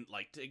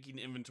taking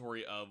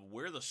inventory of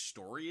where the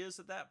story is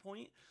at that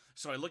point.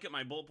 So I look at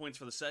my bullet points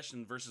for the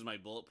session versus my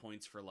bullet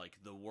points for like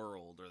the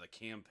world or the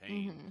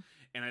campaign,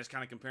 and I just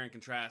kind of compare and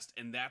contrast,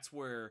 and that's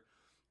where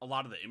a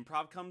lot of the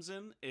improv comes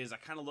in. Is I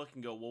kind of look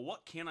and go, well,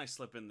 what can I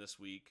slip in this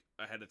week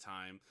ahead of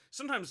time?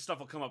 Sometimes stuff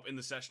will come up in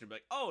the session and be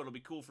like, oh, it'll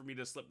be cool for me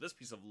to slip this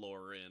piece of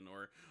lore in,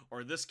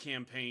 or this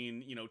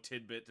campaign,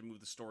 tidbit to move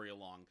the story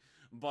along.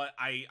 But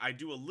I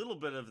do a little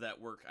bit of that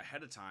work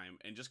ahead of time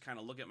and just kind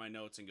of look at my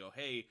notes and go,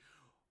 hey,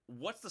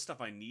 what's the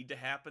stuff I need to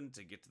happen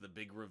to get to the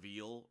big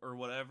reveal or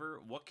whatever?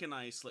 What can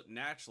I slip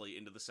naturally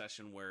into the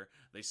session where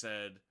they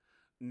said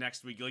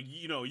next week, like,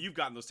 you've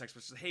gotten those text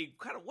messages, hey,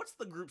 kind of what's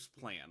the group's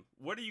plan?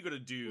 What are you going to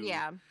do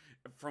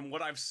from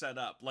what I've set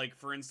up? Like,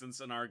 for instance,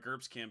 in our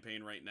GURPS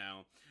campaign right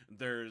now,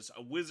 there's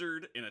a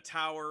wizard in a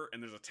tower,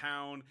 and there's a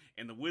town,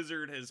 and the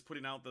wizard is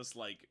putting out this,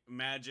 like,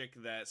 magic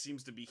that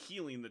seems to be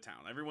healing the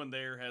town. Everyone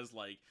there has,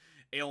 like,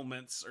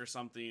 ailments or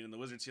something, and the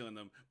wizard's healing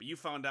them, but you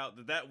found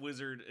out that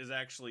wizard is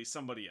actually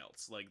somebody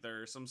else. Like,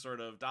 they're some sort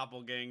of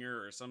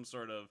doppelganger or some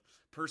sort of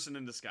person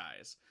in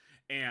disguise.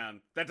 And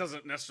that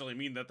doesn't necessarily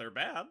mean that they're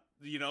bad,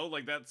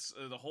 like that's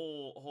the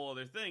whole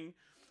other thing.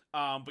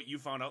 But you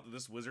found out that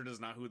this wizard is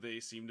not who they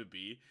seem to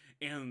be.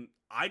 And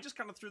I just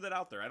kind of threw that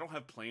out there. I don't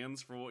have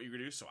plans for what you're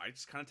going to do. So I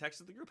just kind of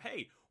texted the group,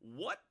 hey,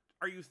 what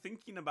are you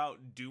thinking about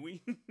doing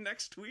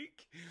next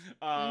week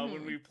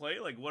when we play?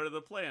 Like, what are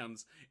the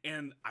plans?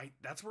 And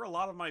that's where a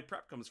lot of my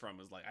prep comes from,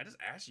 is like, I just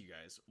ask you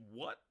guys,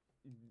 what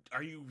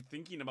are you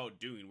thinking about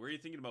doing? Where are you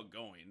thinking about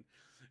going?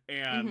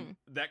 And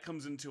that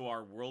comes into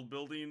our world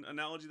building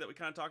analogy that we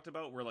kind of talked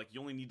about, where like you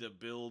only need to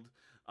build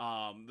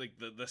like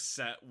the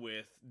set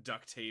with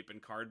duct tape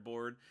and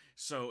cardboard,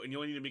 and you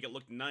only need to make it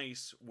look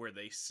nice where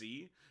they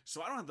see.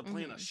 So I don't have to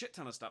plan a shit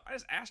ton of stuff. I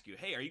just ask you,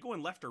 hey, are you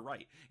going left or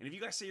right? And if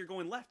you guys say you're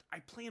going left, I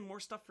plan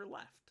more stuff for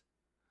left.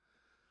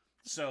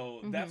 So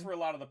that's where a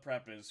lot of the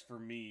prep is for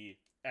me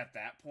at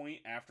that point,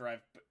 after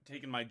I've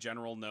taken my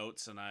general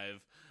notes and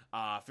I've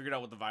figured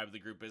out what the vibe of the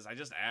group is, I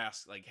just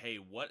ask, like, hey,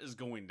 what is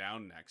going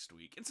down next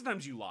week? And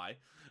sometimes you lie,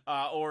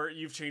 or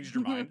you've changed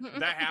your mind.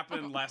 That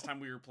happened last time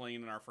we were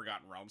playing in our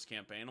Forgotten Realms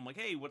campaign. I'm like,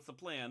 hey, what's the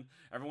plan?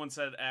 Everyone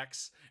said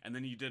X, and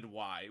then you did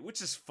Y,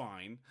 which is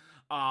fine.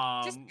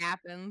 Just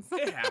happens.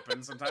 It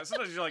happens sometimes.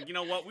 Sometimes you're like, you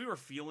know what? We were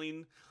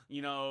feeling,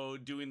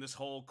 doing this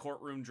whole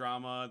courtroom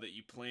drama that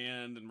you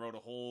planned and wrote a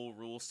whole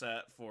rule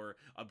set for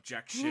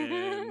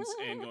objections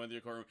and going through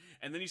the courtroom.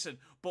 And then you said,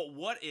 but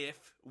what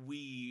if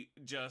we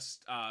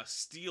just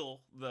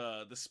steal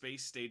the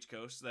space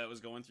stagecoach that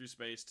was going through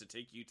space to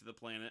take you to the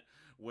planet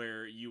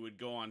where you would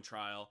go on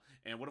trial?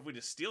 And what if we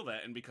just steal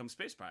that and become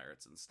space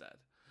pirates instead?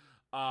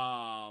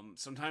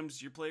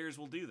 Sometimes your players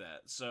will do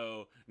that.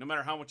 So no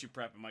matter how much you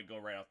prep, it might go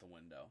right out the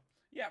window.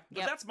 Yeah,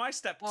 but that's my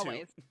step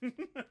Always. 2.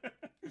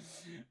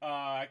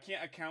 I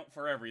can't account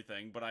for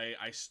everything, but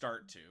I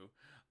start to.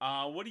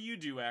 What do you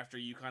do after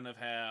you kind of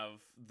have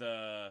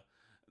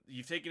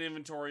you've taken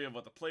inventory of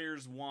what the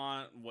players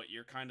want, what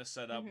you're kind of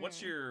set up?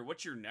 What's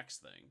your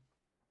next thing?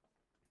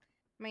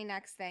 My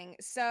next thing.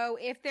 So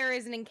if there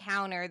is an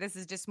encounter, this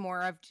is just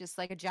more of just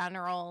like a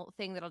general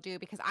thing that I'll do,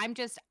 because I'm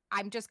just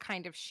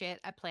kind of shit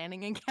at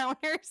planning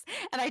encounters,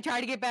 and I try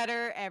to get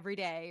better every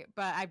day,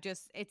 but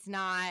it's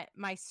not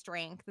my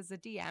strength as a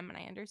DM, and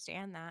I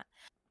understand that.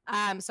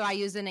 So I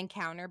use an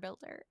encounter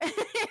builder.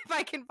 If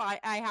I can find,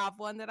 I have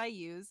one that I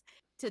use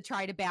to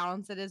try to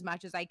balance it as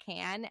much as I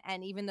can.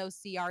 And even though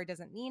CR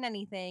doesn't mean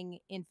anything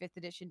in 5th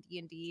edition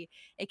D&D,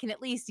 it can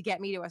at least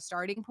get me to a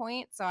starting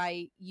point. So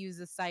I use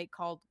a site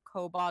called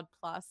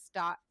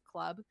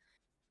koboldplus.club.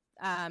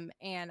 And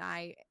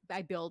I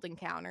build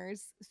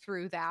encounters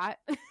through that.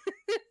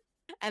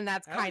 And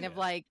that's kind of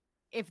like,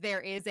 if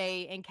there is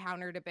a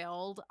encounter to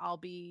build, I'll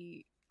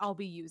be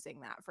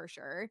using that for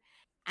sure.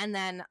 And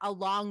then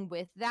along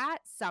with that,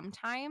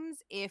 sometimes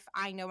if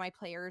I know my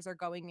players are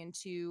going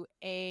into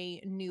a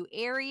new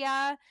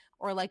area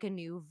or like a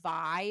new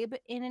vibe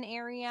in an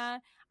area,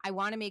 I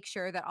want to make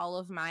sure that all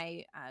of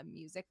my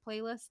music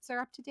playlists are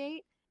up to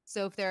date.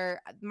 So if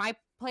my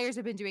players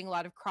have been doing a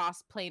lot of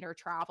cross-planar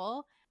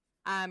travel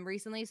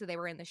recently, so they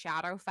were in the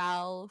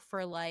Shadowfell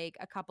for like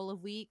a couple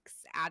of weeks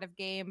out of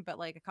game, but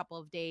like a couple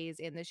of days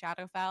in the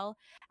Shadowfell,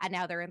 and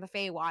now they're in the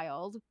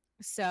Feywild.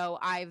 So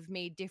I've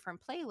made different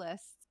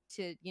playlists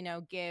to,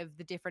 give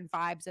the different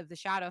vibes of the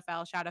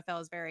Shadowfell.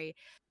 Shadowfell is very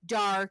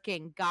dark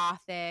and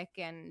gothic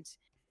and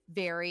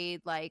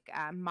very like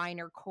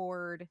minor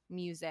chord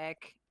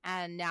music.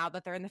 And now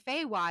that they're in the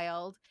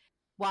Feywild,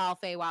 while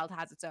Feywild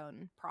has its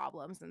own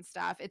problems and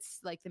stuff, it's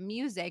like the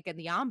music and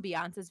the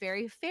ambiance is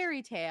very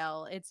fairy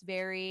tale. It's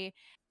very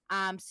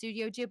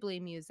Studio Ghibli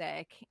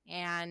music,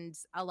 and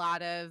a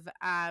lot of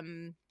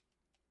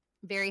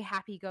very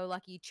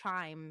happy-go-lucky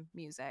chime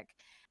music.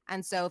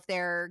 And so if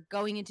they're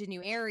going into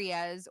new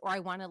areas, or I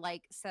want to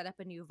like set up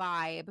a new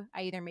vibe,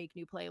 I either make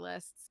new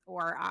playlists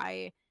or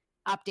I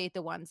update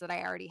the ones that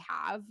I already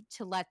have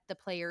to let the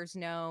players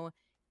know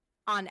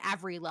on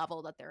every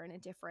level that they're in a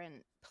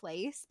different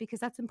place, because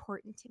that's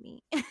important to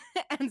me.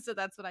 And so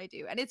that's what I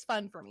do. And it's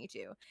fun for me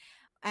too.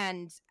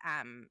 And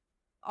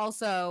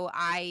also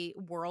I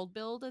world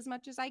build as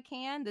much as I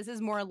can. This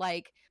is more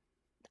like,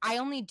 I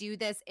only do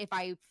this if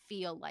I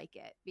feel like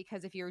it,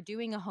 because if you're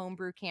doing a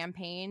homebrew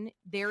campaign,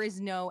 there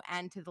is no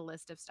end to the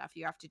list of stuff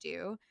you have to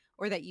do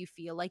or that you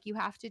feel like you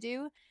have to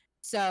do.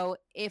 So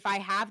if I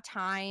have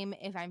time,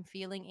 if I'm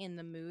feeling in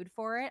the mood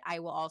for it, I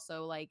will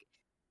also like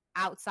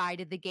outside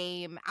of the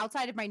game,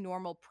 outside of my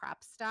normal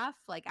prep stuff,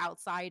 like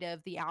outside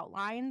of the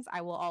outlines,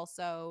 I will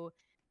also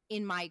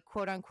in my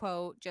quote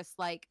unquote just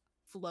like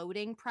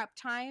floating prep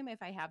time,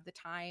 if I have the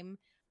time.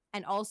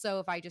 And also,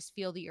 if I just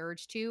feel the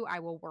urge to, I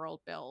will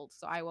world build.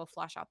 So I will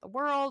flush out the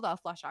world, I'll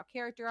flush out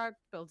character arc,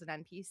 build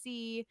an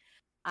NPC,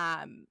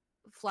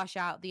 flush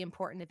out the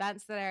important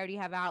events that I already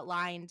have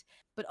outlined,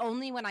 but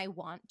only when I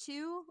want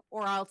to,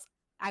 or else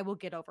I will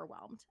get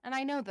overwhelmed. And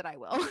I know that I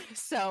will.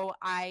 So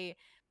I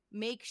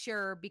make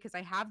sure, because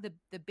I have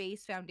the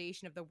base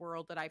foundation of the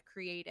world that I've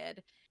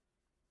created,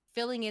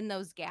 filling in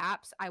those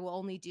gaps, I will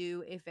only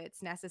do if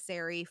it's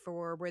necessary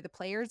for where the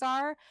players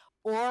are,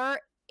 or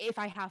if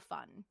I have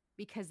fun,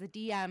 because the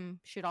DM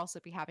should also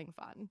be having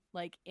fun,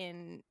 like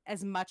in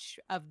as much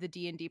of the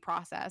D&D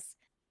process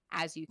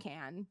as you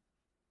can.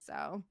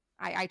 So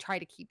I try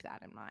to keep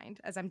that in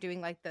mind as I'm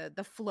doing like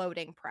the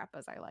floating prep,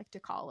 as I like to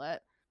call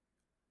it.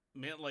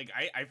 Man, like,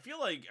 I feel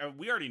like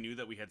we already knew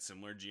that we had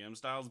similar GM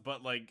styles,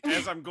 but, like,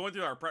 as I'm going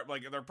through our prep,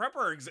 like, our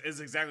prepper is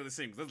exactly the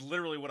same, because that's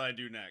literally what I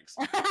do next,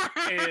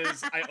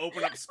 is I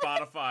open up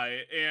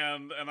Spotify,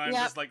 and I'm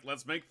just like,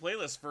 let's make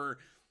playlists for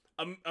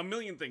a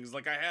million things.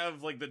 Like, I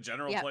have, like, the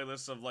general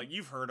playlists of, like,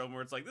 you've heard them,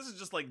 where it's like, this is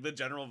just, like, the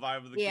general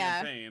vibe of the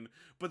campaign,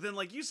 but then,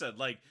 like you said,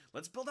 like,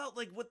 let's build out,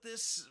 like, what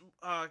this,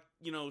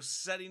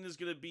 setting is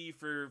gonna be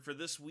for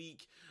this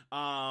week,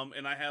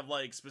 and I have,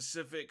 like,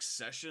 specific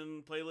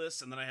session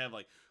playlists, and then I have,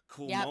 like,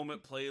 cool Yep.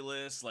 moment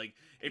playlist. Like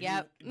if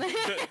Yep. you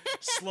the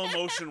slow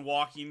motion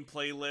walking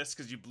playlist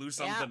because you blew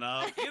something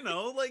up. You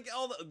know, like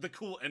all the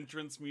cool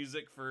entrance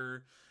music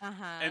for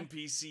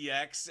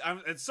NPCX.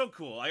 It's so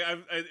cool.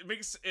 It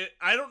makes it.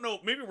 I don't know.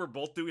 Maybe we're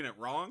both doing it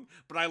wrong,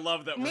 but I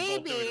love that we're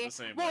both doing it the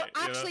same way. Well,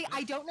 actually,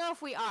 I don't know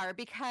if we are,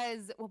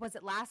 because what was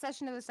it, last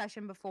session or the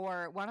session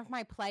before? One of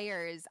my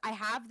players, I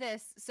have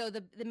this. So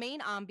the main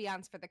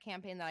ambiance for the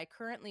campaign that I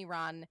currently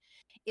run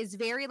is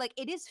very like,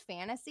 it is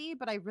fantasy,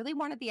 but I really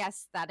wanted the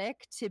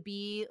aesthetic to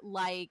be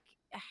like,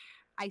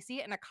 I see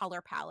it in a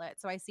color palette.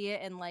 So I see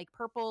it in like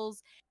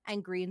purples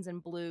and greens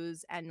and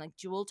blues and like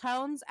jewel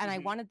tones. And I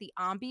wanted the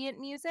ambient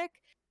music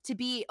to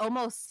be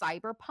almost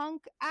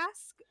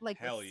cyberpunk-esque, like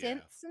Hell with yeah.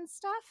 synths and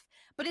stuff.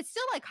 But it's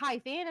still like high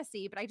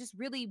fantasy, but I just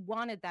really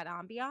wanted that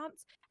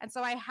ambiance. And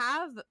so I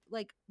have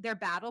like their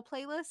battle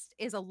playlist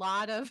is a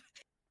lot of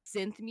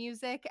synth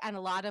music and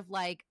a lot of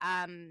like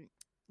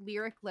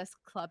lyricless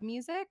club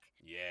music.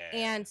 Yeah.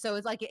 And so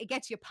it's like it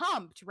gets you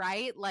pumped,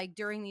 right? Like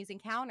during these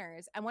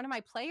encounters. And one of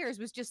my players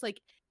was just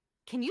like,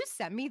 can you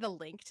send me the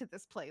link to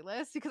this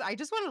playlist? Because I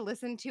just want to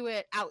listen to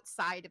it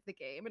outside of the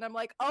game. And I'm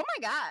like, oh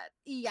my God,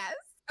 yes,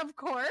 of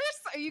course.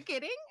 Are you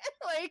kidding?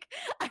 Like,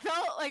 I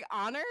felt like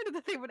honored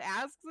that they would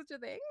ask such a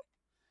thing.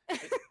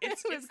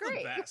 It's great.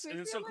 the best. And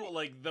it's so cool.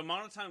 Like the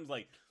amount of times,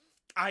 like,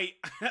 I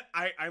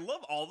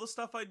love all the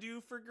stuff I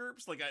do for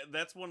GURPS. Like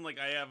that's one like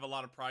I have a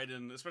lot of pride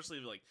in,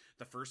 especially like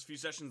the first few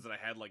sessions that I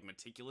had like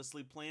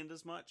meticulously planned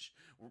as much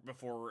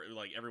before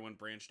like everyone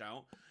branched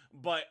out.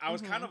 But I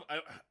was kind of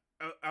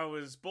I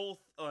was both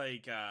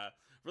like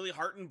really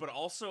heartened, but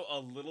also a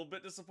little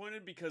bit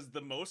disappointed because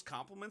the most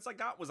compliments I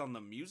got was on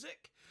the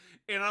music.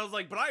 And I was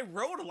like, but I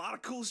wrote a lot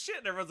of cool shit.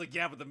 And everyone's like,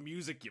 yeah, but the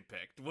music you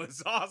picked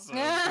was awesome.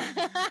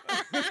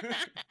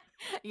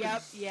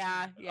 Yep.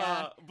 Yeah.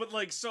 But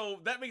like, so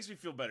that makes me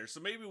feel better.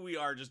 So maybe we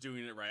are just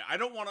doing it right. I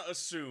don't want to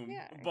assume,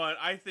 but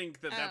I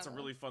think that that's a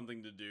really fun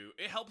thing to do.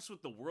 It helps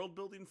with the world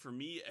building for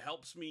me. It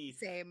helps me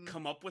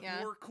come up with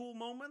more cool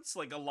moments.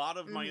 Like a lot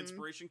of my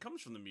inspiration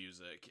comes from the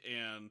music.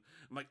 And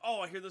I'm like,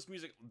 oh, I hear this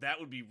music. That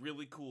would be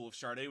really cool if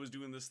Sade was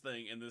doing this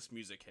thing and this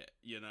music hit,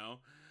 you know?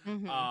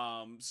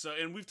 So,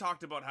 and we've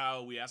talked about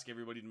how we ask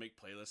everybody to make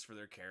playlists for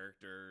their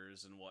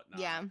characters and whatnot.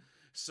 Yeah.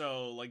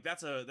 So like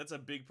that's a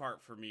big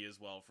part for me as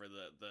well for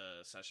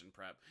the session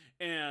prep.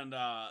 And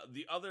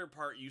the other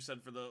part you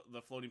said for the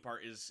floating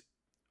part is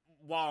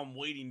while I'm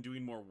waiting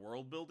doing more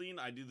world building,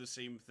 I do the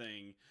same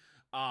thing.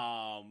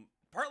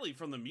 Partly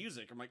from the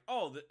music. I'm like,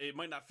 oh, it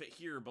might not fit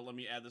here, but let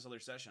me add this other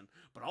session.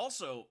 But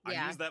also,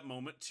 I use that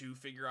moment to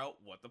figure out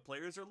what the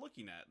players are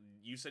looking at.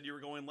 You said you were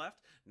going left.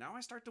 Now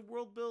I start to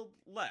world build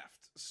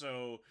left.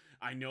 So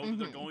I know that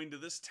they're going to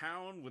this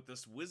town with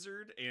this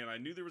wizard, and I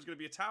knew there was going to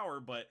be a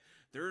tower, but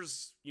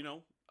there's,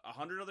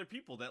 100 other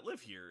people that live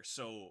here.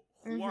 So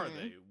who are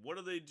they? What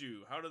do they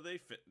do? How do they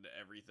fit into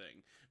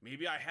everything?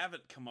 Maybe I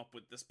haven't come up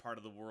with this part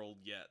of the world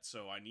yet,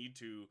 so I need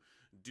to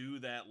do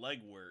that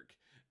legwork.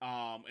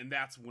 And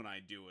that's when I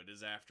do it,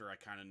 is after I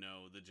kind of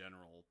know the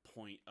general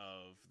point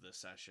of the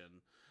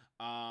session.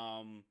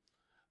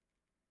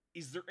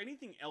 Is there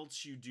anything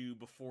else you do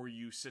before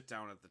you sit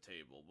down at the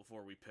table,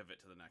 before we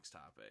pivot to the next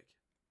topic?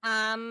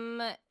 Let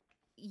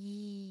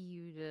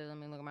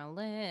me look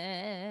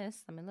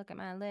at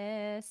my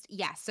list.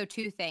 Yes, so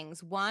two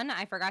things. One,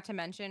 I forgot to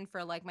mention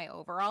for like my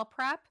overall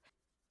prep,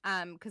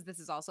 because this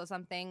is also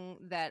something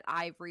that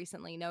I've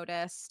recently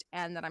noticed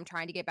and that I'm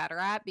trying to get better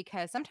at,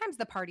 because sometimes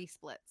the party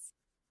splits.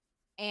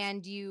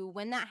 And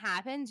when that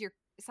happens,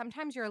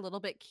 sometimes you're a little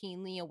bit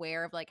keenly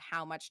aware of like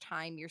how much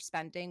time you're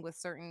spending with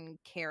certain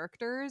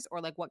characters, or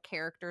like what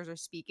characters are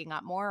speaking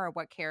up more or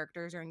what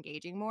characters are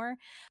engaging more.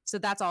 So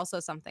that's also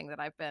something that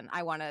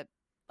I want to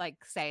like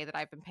say that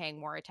I've been paying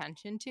more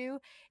attention to,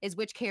 is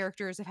which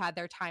characters have had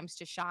their times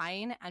to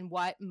shine and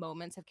what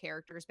moments have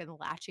characters been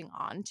latching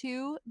on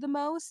to the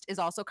most, is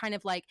also kind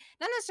of like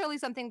not necessarily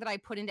something that I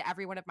put into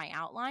every one of my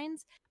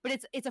outlines, but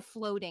it's a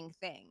floating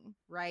thing,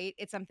 right?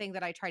 It's something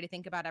that I try to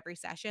think about every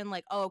session,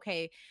 like, oh,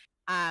 okay,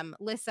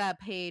 Lissa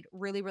paid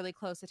really, really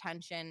close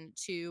attention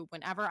to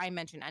whenever I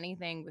mention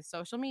anything with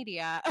social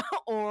media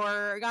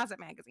or gossip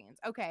magazines.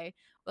 Okay,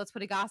 let's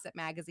put a gossip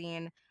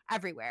magazine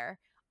everywhere.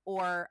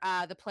 Or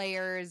the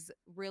players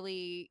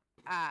really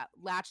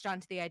latched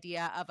onto the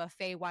idea of a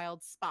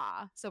Feywild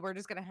spa. So we're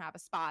just going to have a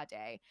spa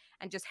day,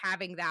 and just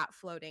having that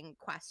floating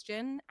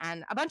question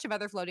and a bunch of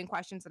other floating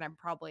questions that I'm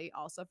probably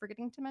also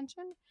forgetting to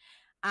mention.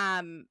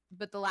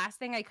 But the last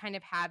thing I kind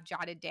of have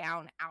jotted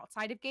down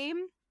outside of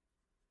game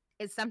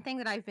is something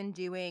that I've been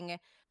doing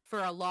for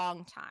a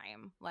long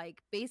time,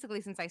 like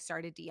basically since I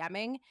started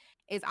DMing,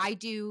 is I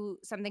do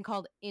something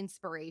called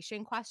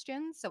inspiration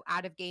questions. So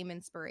out of game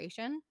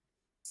inspiration.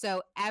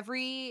 So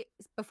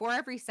before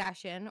every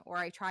session, or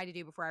I try to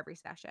do before every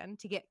session,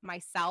 to get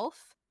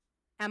myself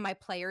and my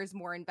players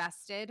more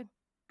invested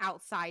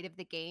outside of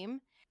the game,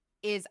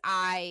 is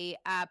I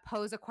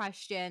pose a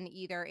question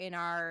either in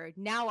our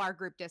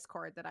group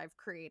Discord that I've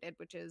created,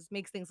 which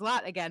makes things a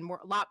lot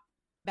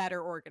better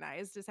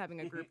organized, is having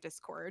a group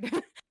Discord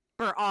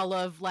for all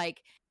of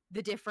like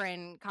the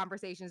different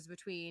conversations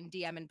between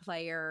DM and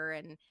player,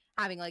 and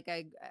having like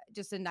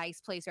just a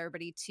nice place for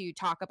everybody to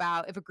talk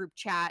about. If a group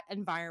chat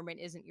environment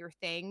isn't your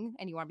thing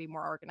and you want to be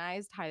more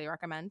organized, highly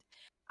recommend.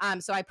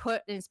 So I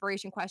put an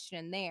inspiration question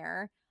in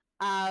there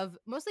of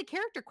mostly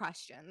character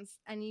questions,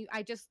 and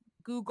I just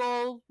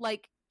Google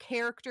like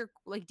character,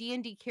 like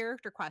D&D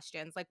character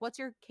questions, like what's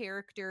your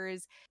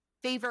character's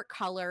favorite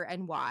color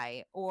and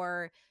why,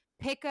 or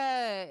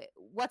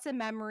what's a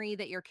memory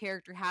that your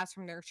character has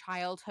from their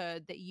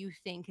childhood that you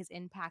think has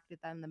impacted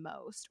them the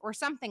most, or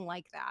something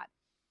like that.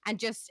 And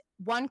just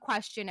one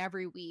question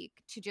every week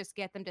to just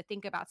get them to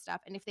think about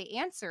stuff. And if they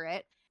answer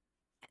it,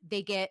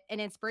 they get an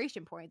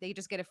inspiration point. They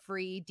just get a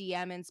free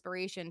DM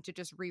inspiration to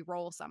just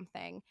re-roll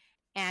something.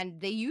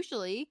 And they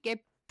usually get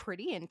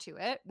pretty into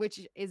it, which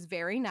is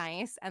very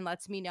nice and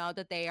lets me know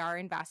that they are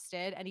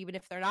invested. And even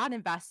if they're not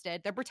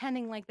invested, they're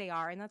pretending like they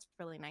are, and that's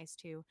really nice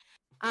too.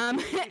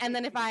 And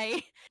then if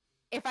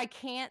I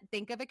can't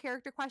think of a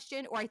character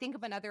question, or I think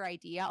of another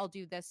idea, I'll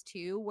do this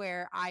too,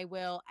 where I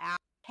will ask,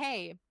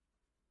 hey,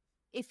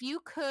 if you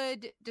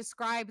could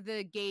describe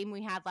the game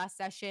we had last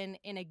session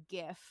in a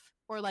GIF,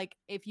 or like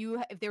if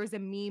there was a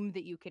meme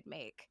that you could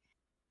make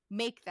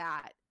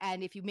that.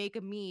 And if you make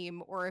a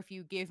meme, or if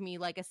you give me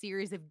like a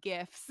series of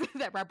GIFs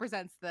that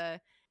represents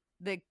the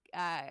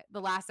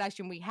last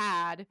session we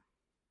had,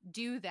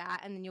 do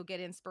that, and then you'll get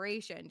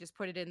inspiration. Just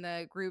put it in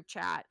the group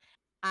chat.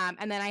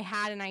 And then I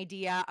had an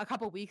idea a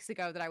couple weeks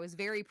ago that I was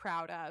very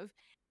proud of,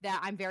 that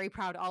I'm very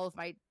proud all of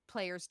my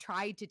players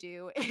tried to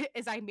do,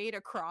 is I made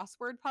a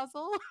crossword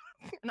puzzle,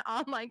 an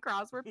online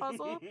crossword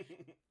puzzle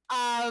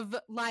of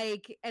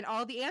like, and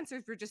all the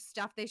answers were just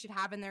stuff they should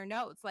have in their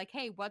notes. Like,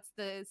 hey, what's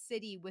the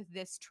city with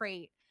this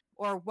trait?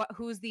 Or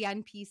who's the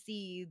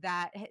NPC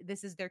that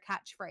this is their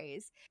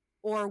catchphrase?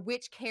 Or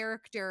which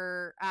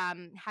character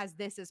has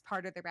this as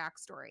part of their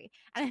backstory?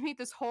 And I made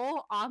this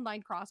whole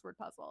online crossword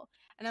puzzle.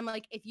 And I'm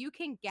like, if you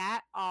can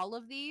get all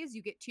of these,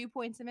 you get 2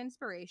 points of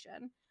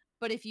inspiration.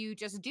 But if you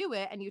just do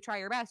it and you try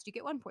your best, you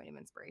get 1 point of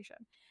inspiration.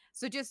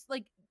 So just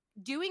like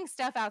doing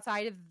stuff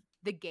outside of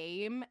the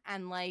game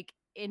and like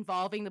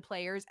involving the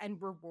players and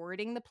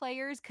rewarding the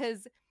players,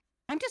 because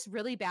I'm just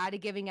really bad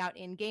at giving out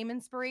in-game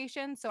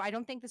inspiration. So I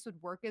don't think this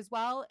would work as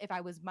well if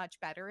I was much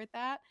better at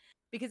that.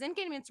 Because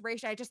in-game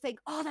inspiration, I just think,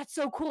 oh, that's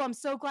so cool. I'm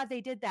so glad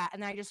they did that.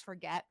 And then I just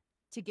forget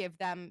to give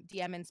them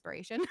DM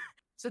inspiration.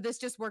 So this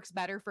just works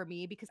better for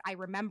me because I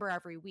remember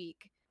every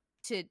week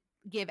to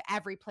give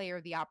every player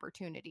the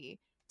opportunity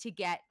to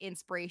get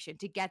inspiration,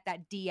 to get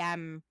that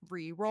DM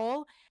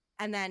re-roll.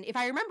 And then if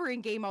I remember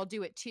in game, I'll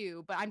do it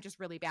too, but I'm just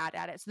really bad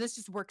at it. So this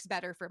just works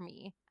better for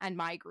me and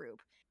my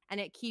group. And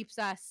it keeps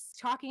us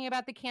talking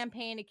about the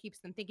campaign. It keeps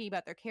them thinking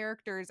about their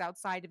characters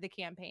outside of the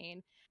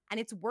campaign. And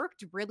it's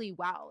worked really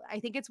well. I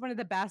think it's one of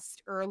the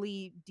best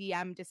early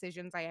DM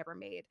decisions I ever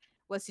made,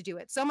 was to do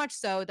it. So much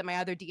so that my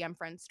other DM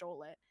friend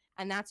stole it.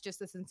 And that's just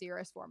the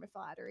sincerest form of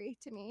flattery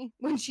to me,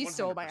 when she 100%.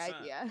 stole my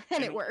idea,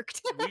 and it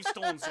worked. We've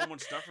stolen so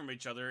much stuff from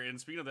each other. And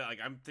speaking of that, like,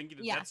 I'm thinking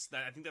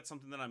I think that's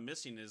something that I'm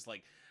missing, is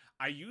like,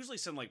 I usually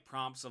send like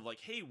prompts of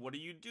like, hey, what are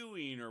you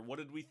doing? Or what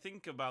did we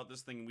think about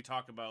this thing? And we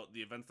talk about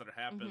the events that have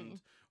happened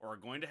or are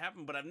going to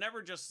happen. But I've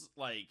never just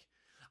like,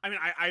 I mean,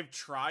 I've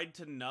tried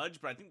to nudge,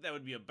 but I think that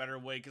would be a better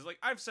way. Because like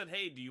I've said,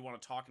 hey, do you want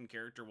to talk in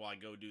character while I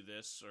go do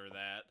this or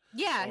that?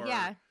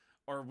 Yeah.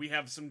 Or we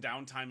have some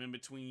downtime in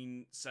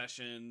between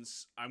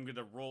sessions. I'm going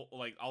to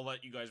I'll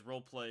let you guys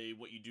role play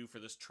what you do for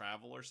this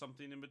travel or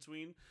something in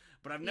between.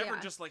 But I've never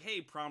just like,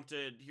 hey,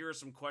 prompted, here are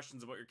some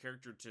questions about your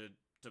character to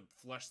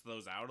flesh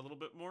those out a little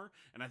bit more.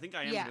 And I think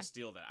I am going to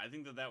steal that. I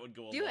think that would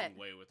go a long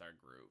way with our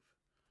group.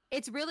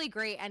 It's really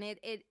great. And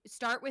it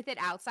start with it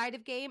outside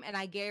of game. And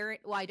I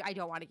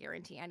don't want to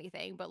guarantee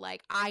anything, but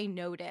like I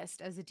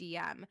noticed as a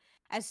DM,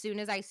 as soon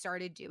as I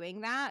started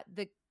doing that,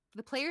 the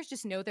players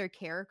just know their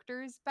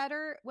characters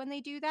better when they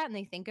do that and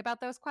they think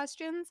about those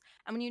questions.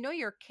 And when you know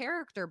your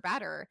character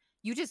better,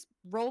 you just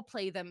role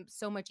play them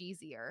so much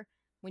easier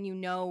when you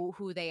know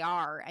who they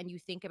are and you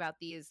think about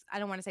these, I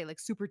don't want to say like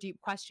super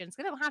deep questions.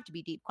 They don't have to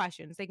be deep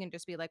questions. They can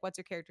just be like, what's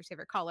your character's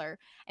favorite color?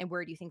 And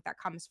where do you think that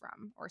comes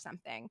from, or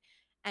something?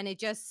 And it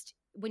just,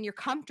 when you're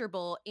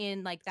comfortable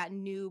in like that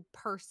new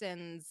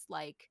person's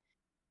like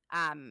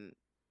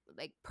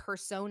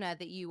persona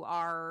that you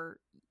are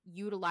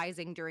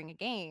utilizing during a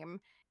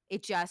game,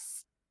 it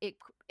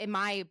in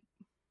my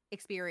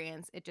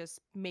experience, it just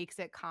makes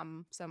it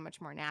come so much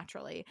more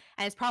naturally.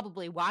 And it's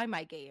probably why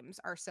my games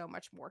are so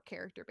much more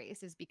character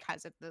based, is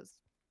because of those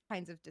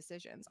kinds of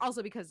decisions.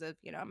 Also because of,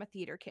 I'm a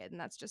theater kid and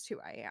that's just who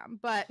I am.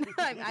 But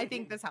I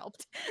think this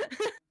helped.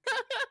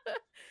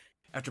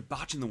 After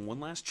botching the one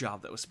last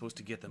job that was supposed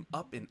to get them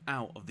up and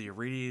out of the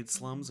irradiated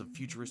slums of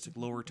futuristic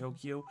lower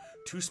Tokyo,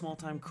 two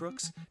small-time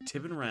crooks,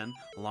 Tib and Ren,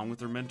 along with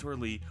their mentor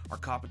Lee, are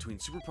caught between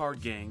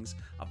superpowered gangs,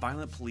 a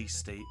violent police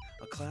state,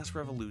 a class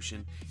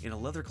revolution, and a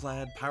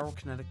leather-clad,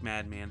 pyrokinetic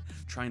madman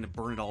trying to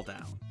burn it all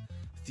down.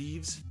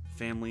 Thieves,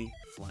 family,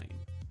 flame.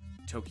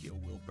 Tokyo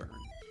will burn.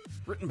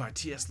 Written by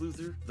T.S.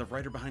 Luther, the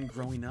writer behind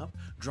Growing Up,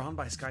 drawn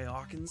by Sky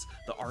Hawkins,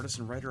 the artist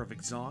and writer of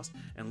Exhaust,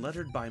 and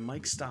lettered by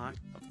Mike Stock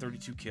of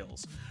 32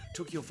 Kills.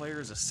 Tokyo Fire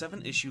is a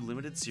 7-issue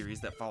limited series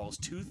that follows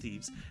two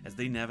thieves as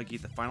they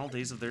navigate the final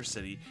days of their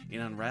city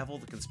and unravel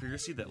the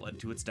conspiracy that led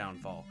to its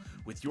downfall.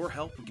 With your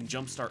help, we can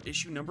jumpstart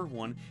issue number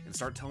 1 and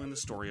start telling the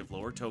story of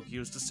Lower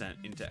Tokyo's descent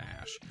into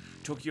ash.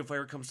 Tokyo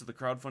Fire comes to the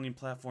crowdfunding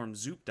platform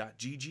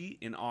Zoop.gg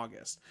in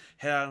August.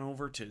 Head on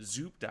over to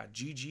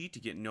Zoop.gg to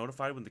get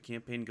notified when the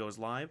campaign goes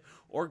live,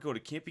 or go to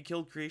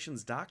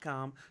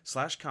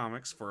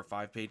campykilledcreations.com/comics for a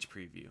 5-page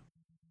preview.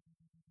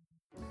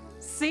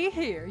 See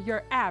here,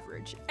 your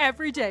average,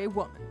 everyday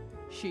woman.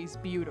 She's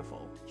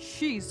beautiful,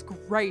 she's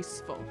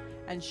graceful,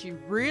 and she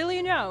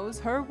really knows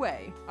her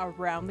way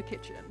around the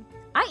kitchen.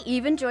 I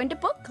even joined a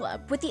book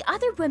club with the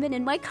other women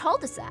in my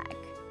cul-de-sac.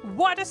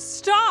 What a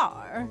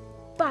star!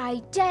 By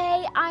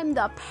day, I'm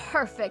the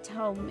perfect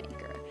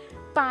homemaker.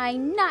 By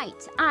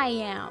night, I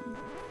am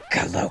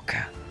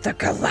Kaloka, the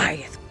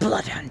Goliath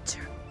blood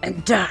hunter,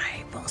 and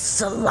I will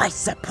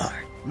slice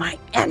apart my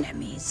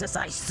enemies as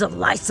I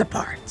slice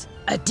apart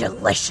a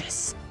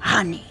delicious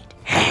honeyed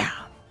ham.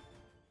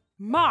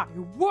 My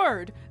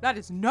word, that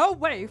is no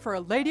way for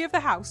a lady of the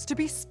house to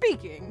be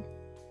speaking.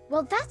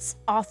 Well, that's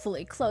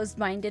awfully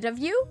closed-minded of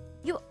you.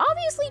 You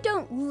obviously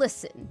don't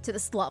listen to the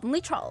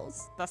Slovenly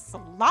Trulls. The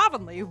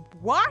slovenly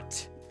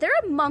what? They're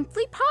a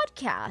monthly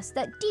podcast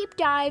that deep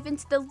dive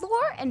into the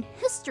lore and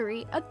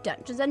history of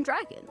Dungeons and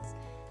Dragons.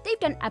 They've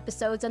done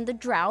episodes on the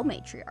Drow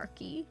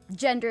matriarchy,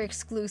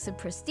 gender-exclusive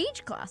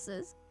prestige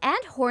classes,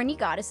 and horny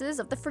goddesses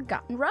of the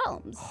Forgotten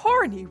Realms.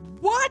 Horny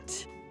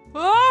what?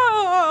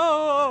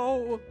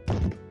 Oh!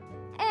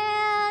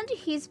 And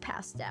he's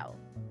passed out.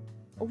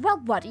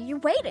 Well, what are you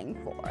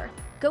waiting for?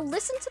 Go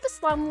listen to the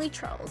Slovenly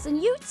Trolls,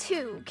 and you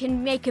too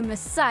can make a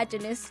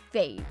misogynist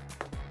fate.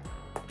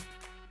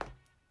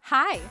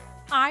 Hi,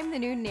 I'm the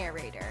new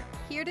narrator,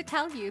 here to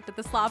tell you that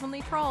the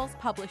Slovenly Trolls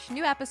publish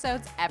new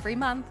episodes every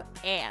month,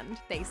 and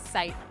they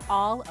cite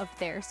all of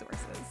their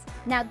sources.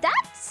 Now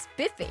that's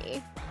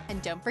spiffy.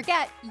 And don't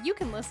forget, you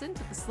can listen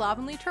to the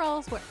Slovenly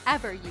Trolls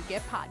wherever you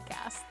get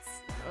podcasts.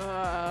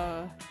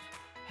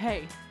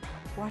 Hey,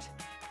 what?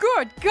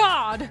 Good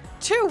God!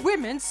 2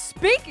 women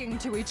speaking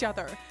to each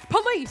other!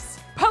 Police!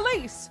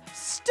 Police!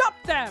 Stop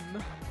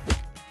them!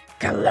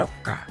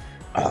 Kaloka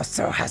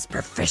also has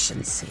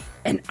proficiency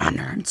in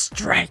unearned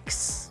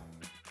strikes.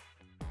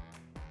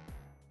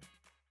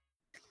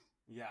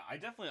 Yeah,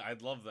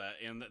 I'd love that,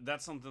 and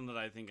that's something that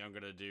I think I'm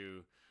gonna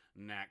do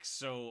next.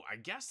 So I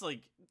guess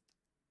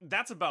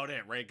that's about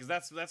it, right? Because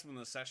that's when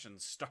the session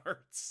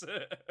starts.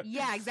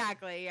 Yeah,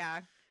 exactly,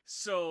 yeah.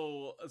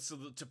 So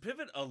to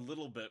pivot a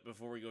little bit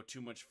before we go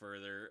too much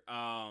further,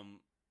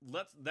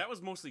 that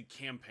was mostly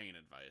campaign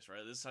advice,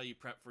 right? This is how you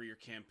prep for your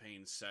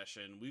campaign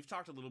session. We've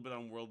talked a little bit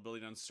on world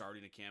building, on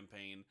starting a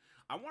campaign.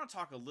 I want to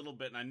talk a little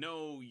bit, and I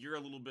know you're a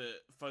little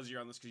bit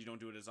fuzzier on this because you don't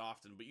do it as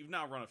often, but you've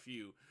now run a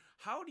few.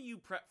 How do you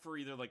prep for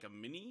either like a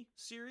mini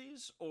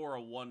series or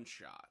a one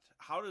shot?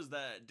 How does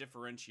that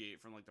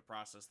differentiate from like the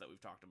process that we've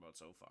talked about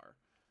so far?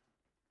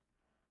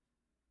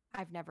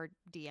 I've never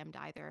DM'd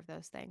either of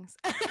those things.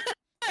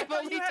 I've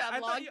only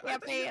done long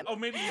campaigns. Oh,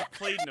 maybe you've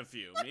played in a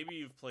few. I've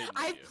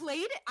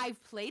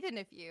played in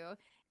a few.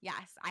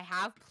 Yes, I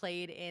have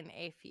played in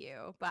a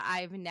few, but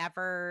I've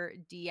never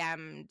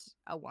DM'd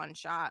a one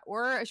shot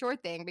or a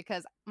short thing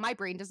because my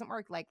brain doesn't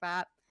work like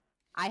that.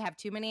 I have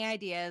too many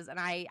ideas, and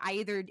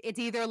it's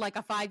either like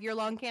a 5-year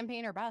long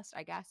campaign or bust,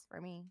 I guess, for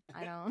me.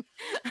 I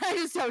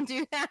just don't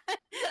do that.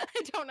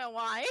 I don't know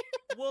why.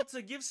 Well,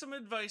 to give some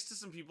advice to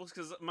some people,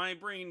 because my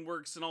brain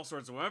works in all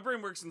sorts of ways. My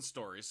brain works in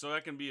stories, so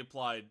that can be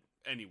applied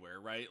anywhere,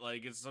 right?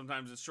 Like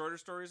sometimes it's shorter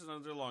stories,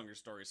 sometimes they're longer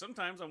stories.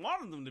 Sometimes I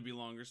wanted them to be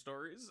longer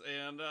stories,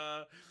 and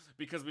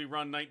because we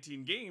run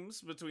 19 games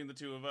between the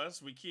two of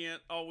us, we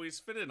can't always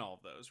fit in all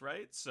of those,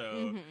 right?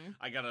 So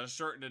I gotta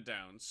shorten it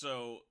down.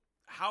 So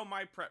how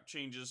my prep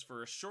changes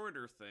for a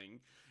shorter thing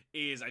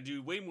is I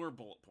do way more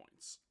bullet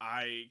points.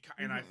 I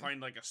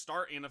find like a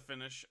start and a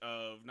finish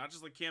of not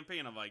just like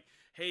campaign of like,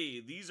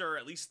 hey, these are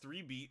at least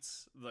 3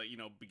 beats, like,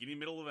 beginning,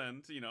 middle, of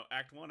end,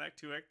 act 1, act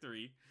 2, act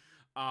 3.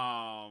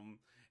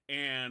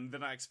 And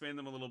then I expand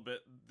them a little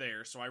bit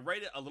there. So I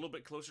write it a little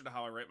bit closer to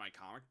how I write my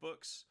comic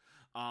books,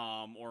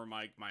 or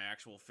my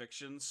actual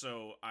fiction.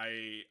 So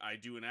I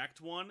do an act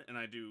 1, and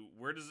I do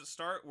where does it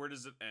start, where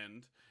does it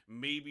end,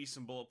 maybe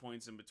some bullet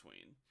points in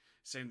between.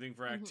 Same thing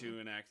for act 2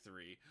 and act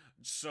 3.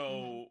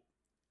 So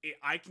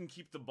I can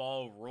keep the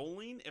ball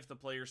rolling if the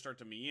players start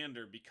to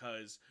meander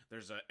because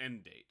there's an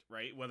end date,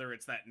 right? Whether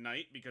it's that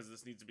night because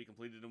this needs to be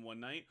completed in one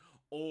night,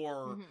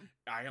 or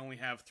I only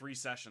have 3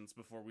 sessions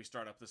before we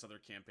start up this other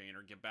campaign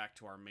or get back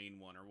to our main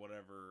one or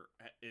whatever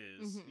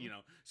is,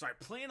 So I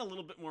plan a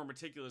little bit more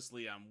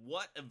meticulously on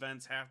what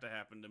events have to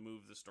happen to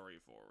move the story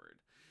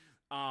forward.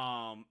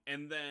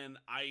 And then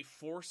I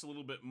force a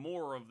little bit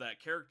more of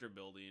that character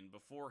building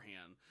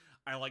beforehand.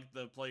 I like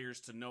the players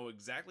to know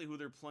exactly who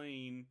they're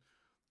playing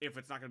if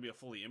it's not going to be a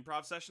fully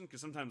improv session,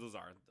 because sometimes those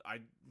are. I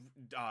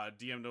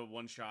DM'd a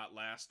one-shot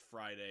last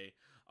Friday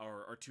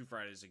or 2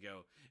 Fridays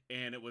ago,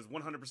 and it was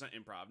 100%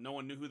 improv. No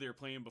one knew who they were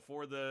playing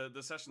before the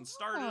session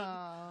started.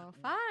 Oh,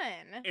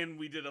 fun. And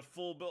we did a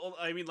full build.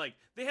 I mean, like,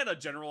 they had a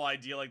general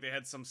idea, like they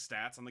had some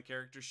stats on the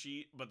character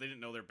sheet, but they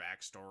didn't know their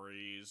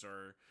backstories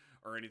or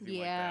anything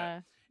like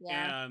that.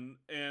 Yeah.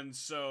 And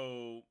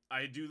so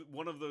I do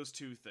one of those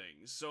two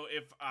things. So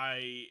if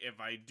I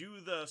do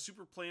the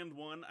super planned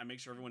one, I make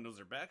sure everyone knows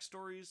their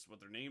backstories, what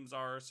their names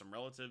are, some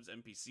relatives,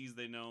 NPCs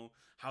they know,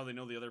 how they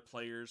know the other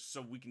players,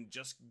 so we can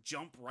just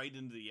jump right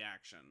into the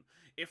action.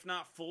 If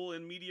not full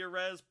in media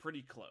res,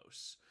 pretty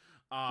close.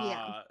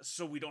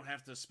 So we don't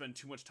have to spend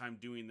too much time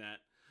doing that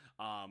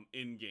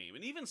in game,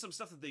 and even some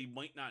stuff that they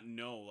might not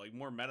know, like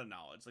more meta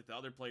knowledge, like the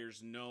other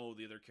players know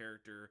the other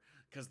character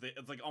because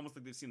it's like almost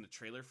like they've seen the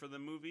trailer for the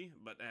movie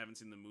but they haven't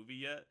seen the movie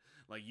yet.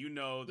 Like, you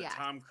know that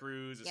Tom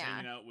Cruise is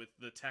hanging out with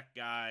the tech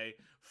guy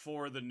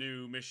for the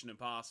new Mission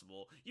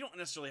Impossible. You don't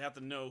necessarily have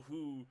to know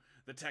who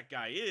the tech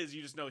guy is,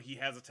 you just know he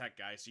has a tech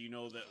guy, so you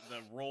know that the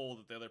role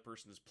that the other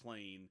person is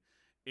playing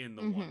in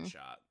the one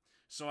shot.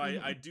 So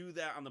I do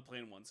that on the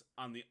planned ones.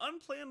 On the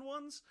unplanned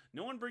ones,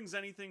 no one brings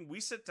anything. We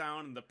sit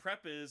down, and the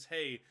prep is,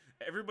 hey,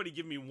 everybody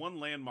give me one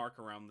landmark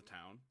around the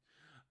town.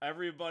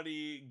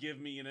 Everybody give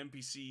me an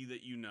NPC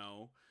that you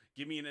know.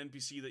 Give me an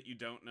NPC that you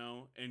don't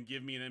know. And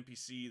give me an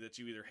NPC that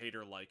you either hate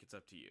or like. It's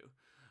up to you.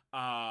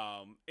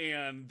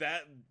 And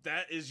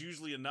that is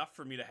usually enough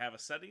for me to have a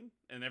setting,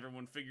 and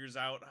everyone figures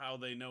out how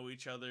they know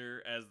each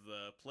other as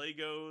the play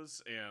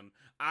goes. And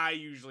I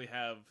usually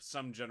have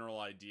some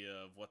general idea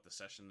of what the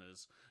session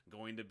is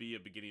going to be, a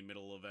beginning,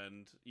 middle, of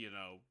end, you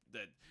know,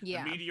 that the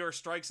meteor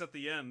strikes at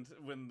the end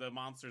when the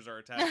monsters are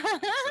attacking.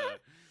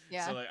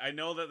 So like, I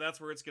know that that's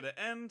where it's going to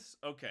end.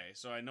 Okay,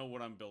 so I know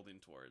what I'm building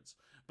towards.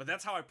 But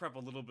that's how I prep a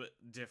little bit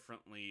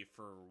differently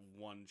for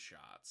one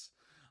shots.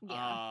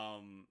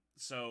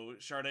 So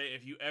Sharday,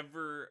 if you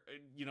ever,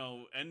 you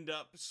know, end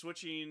up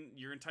switching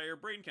your entire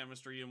brain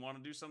chemistry and want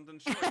to do something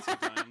short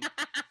sometime.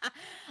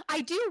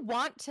 I do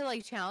want to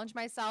like challenge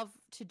myself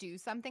to do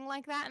something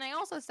like that, and I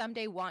also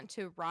someday want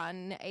to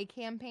run a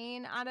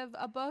campaign out of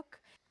a book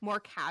more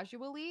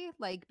casually,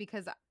 like,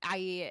 because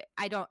I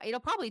don't, it'll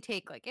probably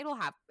take, like, it'll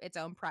have its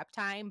own prep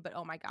time, but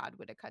oh my god,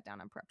 would it cut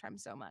down on prep time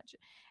so much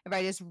if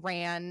I just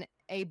ran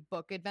a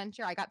book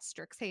adventure. I got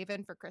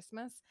Strixhaven for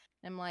Christmas,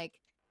 and I'm like,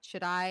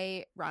 should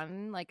I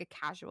run like a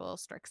casual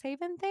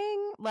Strixhaven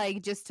thing,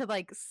 like, just to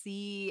like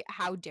see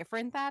how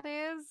different that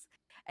is?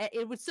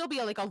 It would still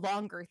be like a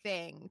longer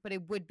thing, but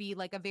it would be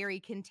like a very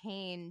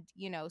contained,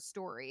 you know,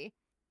 story.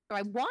 So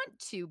I want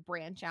to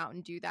branch out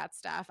and do that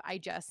stuff. I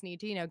just need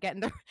to, you know, get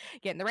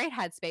in the right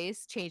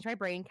headspace, change my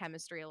brain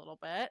chemistry a little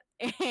bit,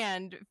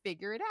 and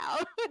figure it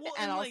out. Well,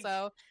 and like,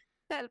 also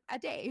a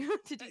day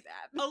to do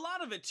that. A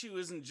lot of it too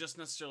isn't just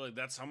necessarily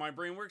that's how my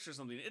brain works or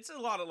something. It's a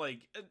lot of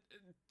like,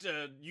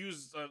 to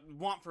use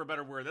want for a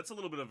better word, that's a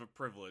little bit of a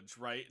privilege,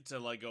 right? To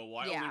like go, well,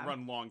 I only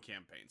run long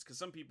campaigns, because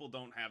some people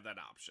don't have that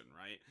option,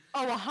 right?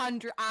 Oh,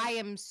 100. I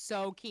am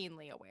so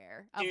keenly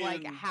aware of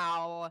like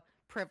how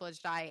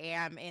privileged I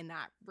am in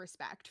that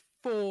respect,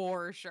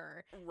 for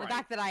sure. Right. The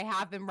fact that I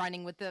have been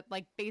running with the,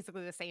 like,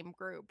 basically the same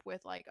group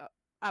with like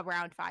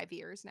around 5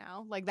 years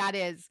now, like, that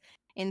is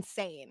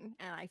insane,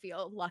 and I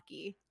feel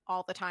lucky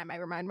all the time. I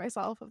remind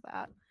myself of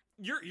that.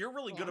 You're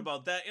really good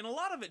about that, and a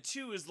lot of it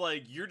too is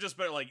like, you're just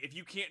better, like, if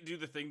you can't do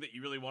the thing that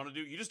you really want to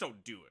do, you just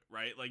don't do it,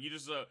 right? Like, you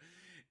just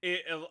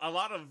a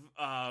lot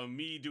of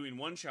me doing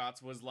one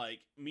shots was like,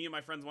 me and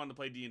my friends wanted to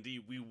play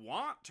D&D. We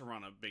want to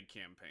run a big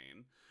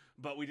campaign,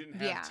 but we didn't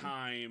have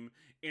time,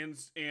 and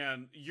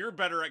you're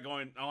better at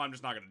going, oh, I'm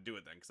just not going to do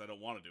it then because I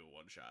don't want to do a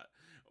one shot.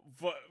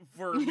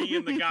 For me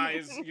and the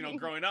guys, you know,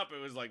 growing up,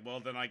 it was like, well,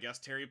 then I guess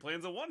Terry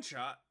plans a one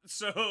shot.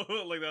 So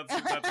like, that's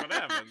what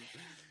happens.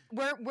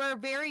 We're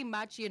very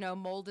much, you know,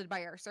 molded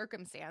by our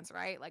circumstance,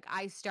 right? Like,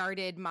 I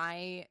started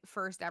my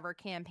first ever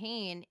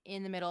campaign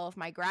in the middle of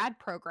my grad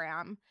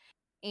program,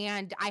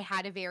 and I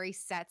had a very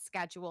set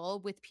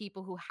schedule with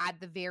people who had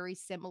the very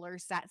similar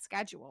set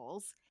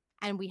schedules,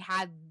 and we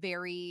had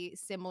very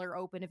similar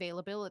open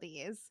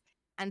availabilities.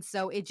 And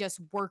so it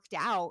just worked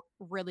out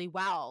really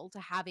well to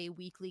have a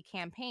weekly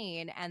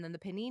campaign, and then the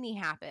panini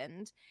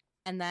happened,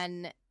 and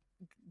then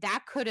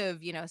that could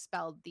have, you know,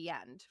 spelled the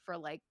end for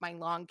like my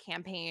long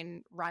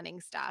campaign running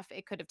stuff.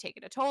 It could have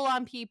taken a toll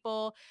on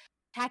people.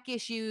 Tech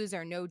issues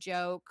are no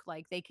joke.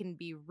 Like, they can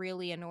be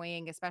really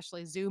annoying,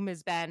 especially Zoom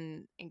has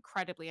been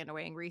incredibly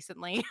annoying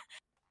recently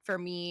for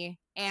me.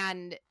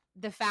 And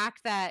the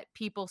fact that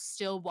people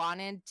still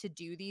wanted to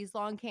do these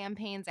long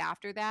campaigns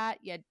after that,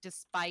 yet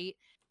despite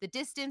the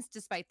distance,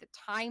 despite the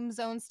time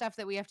zone stuff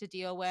that we have to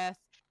deal with,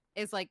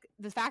 is like,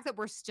 the fact that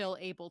we're still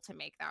able to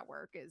make that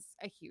work is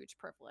a huge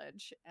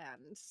privilege.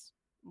 And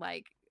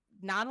like,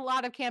 not a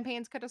lot of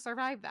campaigns could have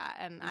survived that.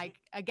 And I,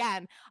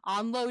 again,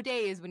 on low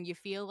days when you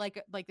feel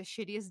like the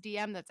shittiest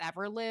DM that's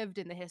ever lived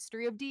in the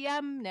history of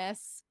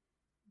DMness,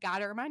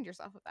 gotta remind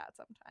yourself of that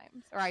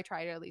sometimes, or I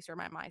try to at least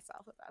remind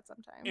myself of that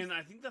sometimes. And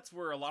I think that's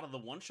where a lot of the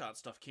one-shot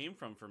stuff came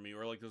from for me,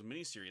 or like those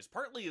miniseries.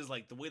 Partly is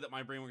like the way that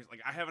my brain works.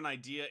 Like I have an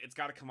idea, it's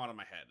got to come out of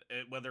my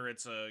head, whether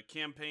it's a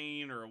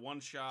campaign or a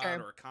one-shot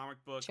Sure. or a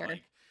comic book. Sure.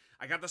 Like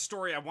I got the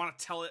story, I want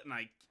to tell it, and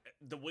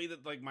the way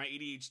that like my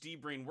ADHD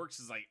brain works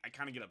is like I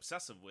kind of get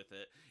obsessive with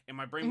it, and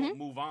my brain won't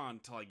move on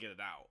till I get it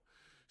out.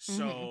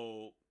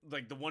 So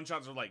like the one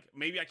shots are like,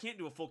 maybe I can't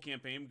do a full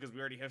campaign because we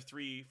already have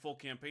 3 full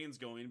campaigns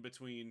going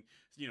between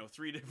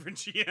 3 different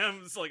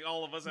GMs, like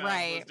all of us have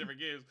those different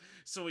games,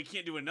 so we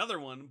can't do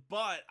another one,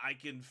 but I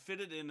can fit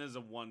it in as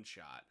a one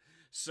shot,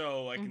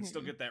 so I can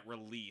still get that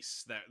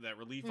release, that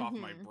relief off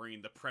my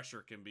brain. The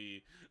pressure can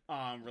be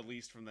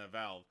released from that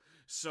valve,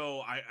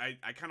 so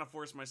I kind of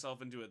force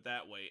myself into it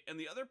that way. And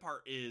the other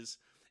part is,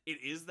 it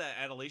is that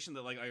adulation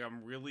that like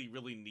I'm really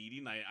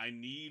needing. I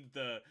need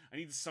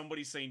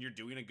somebody saying you're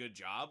doing a good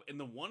job. In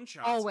the one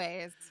shots,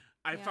 Always.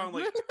 I found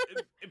like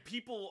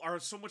people are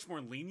so much more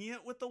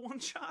lenient with the one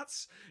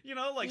shots,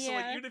 so like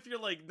even if you're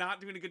like not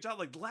doing a good job,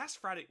 like last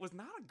Friday was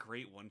not a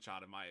great one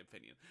shot in my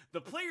opinion.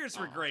 The players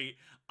were great.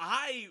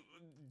 I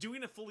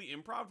doing a fully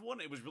improv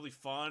one, it was really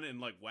fun and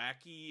like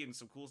wacky, and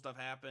some cool stuff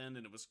happened,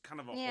 and it was kind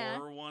of a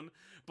horror one.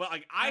 But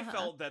like I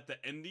felt that the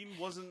ending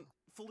wasn't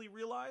fully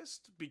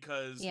realized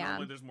because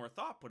normally there's more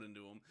thought put into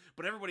them,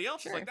 but everybody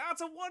else was like,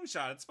 that's a one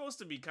shot, it's supposed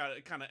to be kind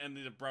of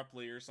ended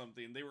abruptly or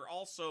something. They were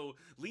also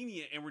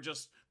lenient and were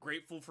just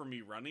grateful for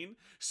me running.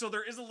 So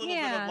there is a little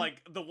bit of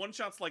like the one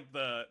shots, like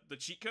the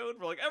cheat code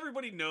where like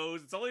everybody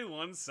knows it's only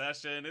one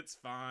session, it's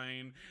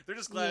fine. They're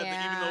just glad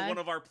that even though one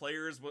of our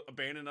players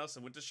abandoned us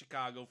and went to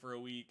Chicago for a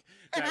week,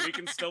 that we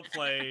can still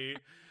play.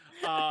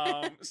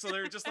 So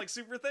they're just like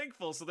super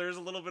thankful. So there's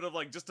a little bit of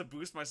like, just to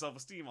boost my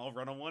self-esteem, I'll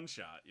run a one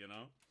shot,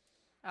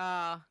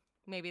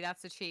 Maybe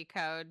that's a cheat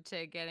code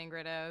to getting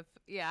rid of,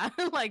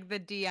 like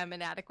the DM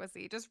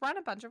inadequacy. Just run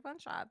a bunch of one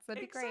shots.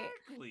 That'd be great.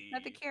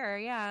 That'd be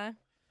cure,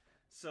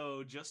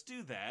 So just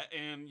do that,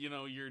 and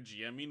your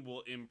GMing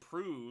will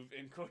improve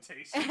in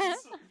quotations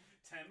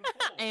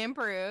tenfold.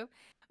 Improve.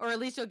 Or at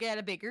least you'll get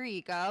a bigger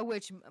ego,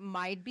 which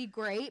might be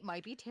great,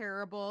 might be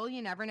terrible.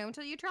 You never know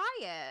until you try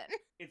it.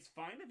 It's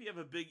fine if you have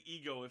a big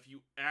ego if you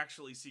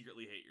actually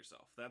secretly hate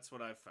yourself. That's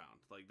what I've found.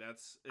 Like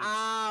it's...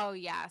 Oh,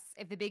 yes.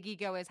 If the big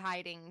ego is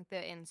hiding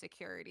the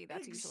insecurity,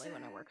 that's usually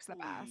when it works the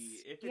best.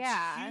 If it's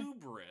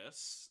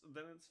hubris,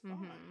 then it's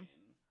fine.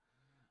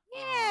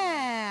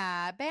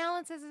 Yeah,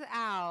 balances it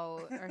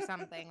out or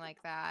something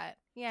like that.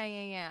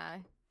 Yeah.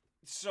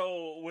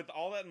 So with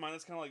all that in mind,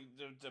 it's kind of like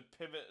to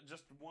pivot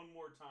just one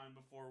more time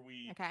before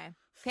we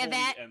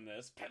pivot end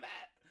this.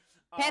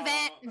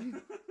 Pivot.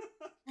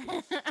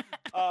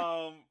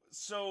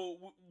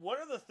 So what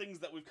are the things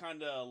that we've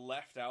kind of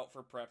left out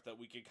for prep that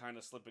we could kind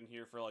of slip in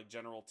here for like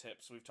general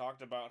tips? We've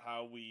talked about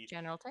how we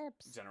general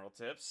tips.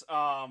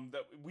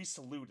 That we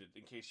saluted,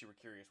 in case you were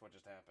curious what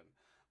just happened.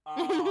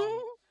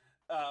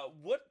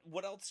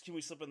 What else can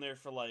we slip in there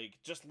for like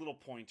just little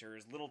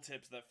pointers, little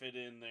tips that fit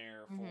in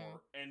there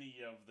for any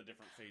of the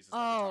different phases that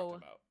we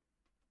talked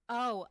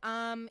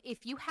about?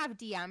 If you have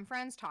DM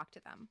friends, talk to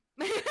them.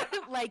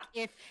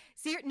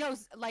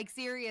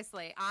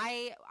 Seriously,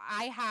 I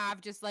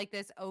have just like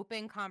this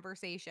open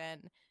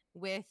conversation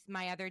with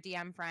my other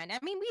DM friend. I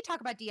mean, we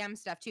talk about DM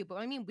stuff too, but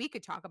I mean, we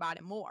could talk about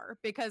it more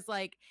because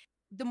like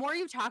the more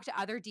you talk to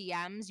other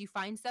DMs, you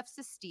find stuff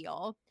to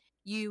steal.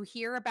 You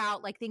hear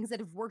about like things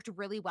that have worked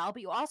really well,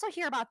 but you also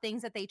hear about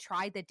things that they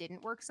tried that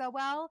didn't work so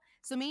well.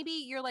 So maybe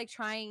you're like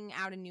trying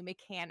out a new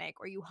mechanic,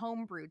 or you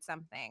homebrewed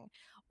something,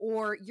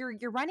 or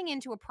you're running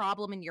into a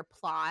problem in your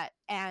plot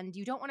and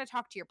you don't want to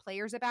talk to your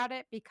players about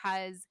it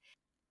because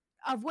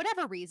of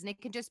whatever reason. It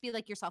can just be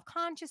like you're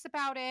self-conscious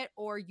about it,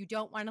 or you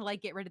don't want to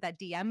like get rid of that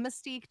DM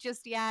mystique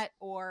just yet,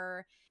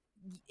 or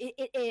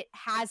it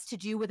has to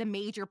do with a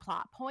major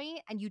plot point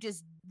and you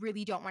just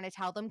really don't want to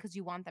tell them because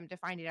you want them to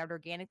find it out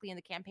organically in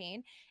the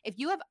campaign. If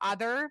you have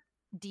other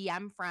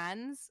DM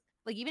friends,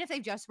 like even if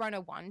they've just run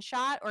a one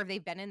shot or if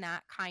they've been in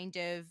that kind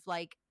of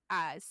like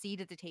seat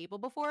at the table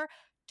before,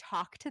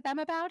 talk to them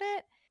about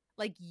it.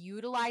 Like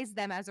utilize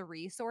them as a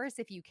resource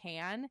if you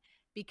can,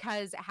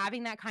 because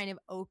having that kind of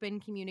open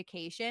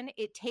communication,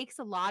 it takes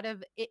a lot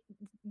of it.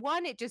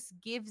 One, it just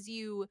gives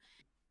you,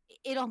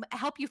 it'll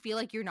help you feel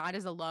like you're not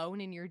as alone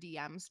in your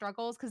DM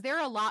struggles, because there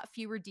are a lot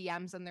fewer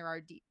DMs than there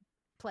are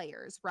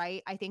players,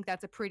 right? I think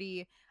that's a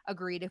pretty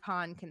agreed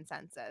upon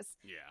consensus.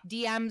 Yeah.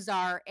 DMs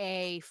are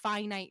a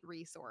finite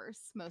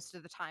resource most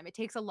of the time. It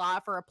takes a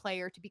lot for a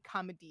player to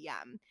become a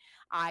DM.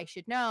 I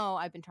should know,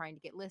 I've been trying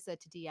to get Lissa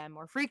to DM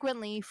more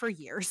frequently for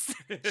years.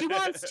 She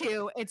wants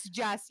to. It's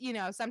just,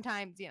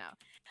 sometimes,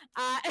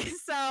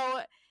 so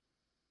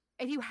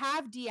if you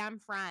have DM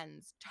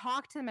friends,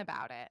 talk to them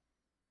about it.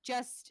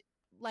 Just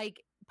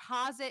like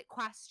posit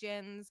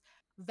questions,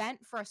 vent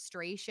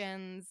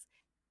frustrations,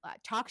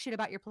 talk shit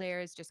about your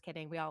players. Just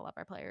kidding. We all love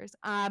our players.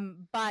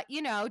 But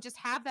just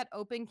have that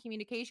open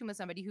communication with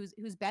somebody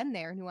who's been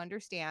there and who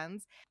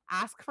understands.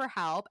 Ask for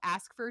help,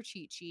 ask for a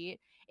cheat sheet.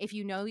 If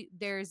you know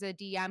there's a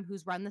DM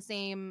who's run the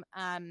same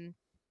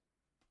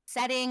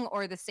setting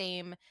or the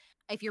same.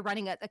 If you're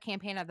running a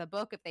campaign of the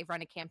book, if they've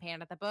run a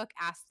campaign of the book,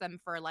 ask them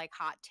for like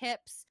hot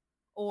tips.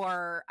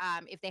 Or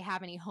if they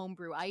have any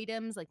homebrew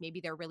items, like maybe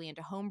they're really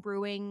into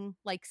homebrewing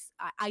like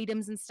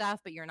items and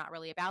stuff, but you're not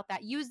really about that.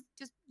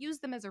 Just use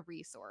them as a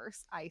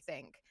resource. I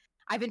think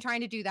I've been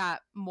trying to do that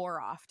more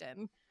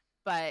often,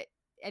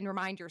 and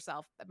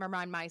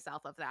remind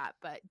myself of that.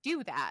 But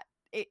do that.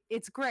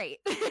 It's great.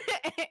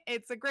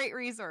 It's a great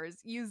resource.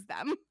 Use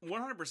them.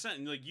 100%.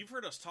 And like you've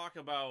heard us talk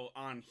about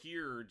on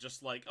here,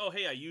 just like, oh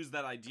hey, I used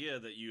that idea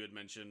that you had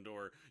mentioned,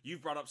 or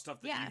you've brought up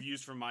stuff that you've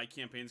used from my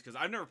campaigns, because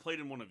I've never played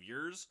in one of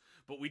yours,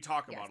 but we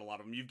talk about a lot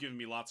of them. You've given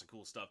me lots of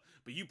cool stuff,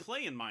 but you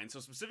play in mine, so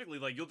specifically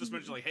like you'll just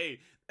mention like, hey,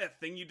 that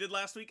thing you did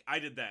last week, I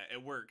did that,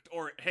 it worked,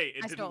 or hey,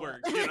 it didn't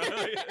work. You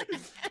know?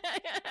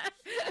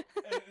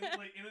 and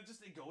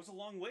it goes a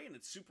long way, and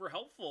it's super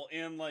helpful.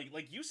 And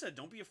like you said,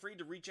 don't be afraid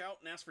to reach out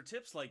and ask for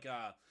tips. Like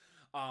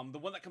the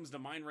one that comes to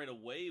mind right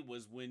away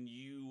was when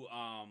you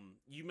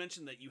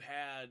mentioned that you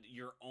had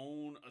your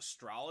own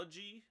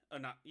astrology.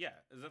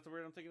 Is that the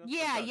word I'm thinking of?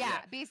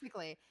 Yeah.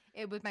 Basically,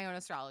 it was my own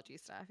astrology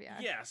stuff.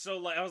 Yeah. So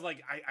like I was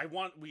like, I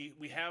want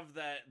we have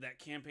that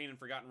campaign in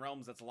Forgotten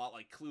Realms that's a lot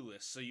like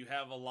Clueless. So you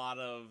have a lot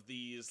of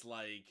these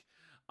like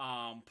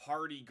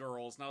party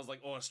girls, and I was like,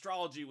 oh,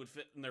 astrology would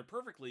fit in there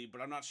perfectly, but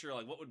I'm not sure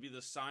like what would be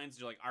the signs.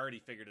 You're like, I already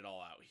figured it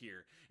all out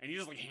here, and you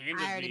just like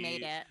handed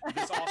me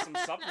this awesome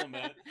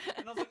supplement,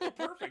 and I was like, oh,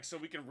 perfect. So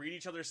we can read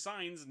each other's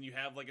signs, and you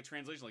have like a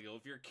translation, like, oh,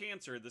 if you're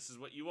Cancer, this is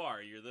what you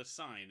are. You're this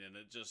sign, and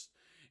it just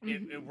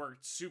it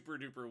worked super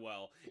duper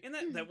well. And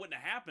that wouldn't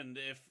have happened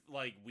if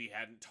like we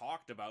hadn't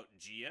talked about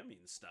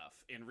GMing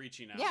stuff and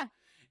reaching out. Yeah.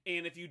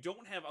 And if you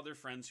don't have other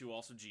friends who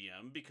also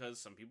GM, because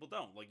some people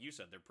don't, like you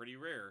said, they're pretty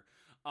rare.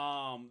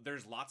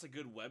 There's lots of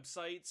good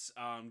websites.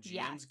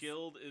 GM's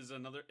Guild is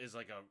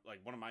like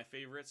one of my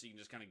favorites. You can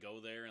just kind of go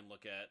there and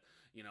look at,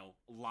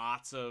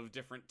 lots of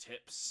different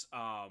tips.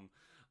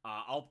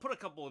 I'll put a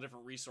couple of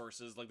different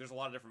resources. Like there's a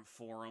lot of different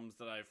forums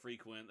that I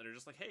frequent that are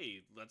just like,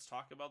 hey, let's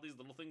talk about these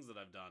little things that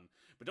I've done.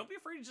 But don't be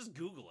afraid to just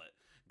Google it.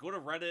 Go to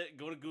Reddit,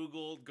 go to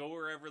Google, go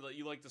wherever that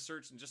you like to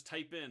search, and just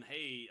type in,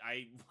 hey,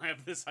 I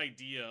have this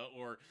idea,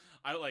 or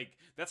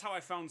that's how I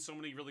found so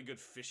many really good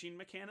fishing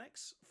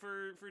mechanics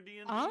for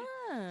D&D.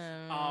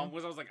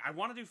 Was I was like, I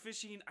want to do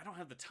fishing. I don't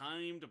have the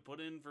time to put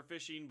in for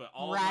fishing, but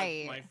all of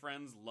my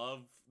friends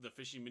love the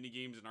fishing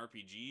minigames and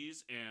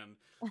RPGs, and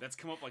that's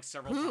come up like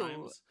several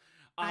times.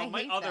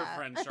 My other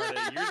friend,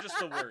 Charlotte, you're just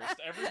the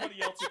worst.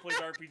 Everybody else who plays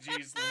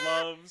RPGs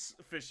loves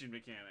fishing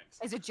mechanics.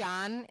 Is it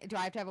John? Do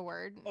I have to have a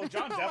word? Oh,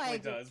 John definitely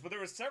does, but there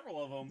were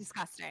several of them.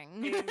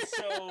 Disgusting. And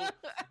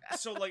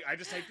so like I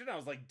just typed in, I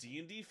was like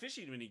D&D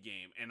fishing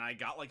minigame, and I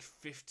got like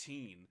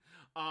 15.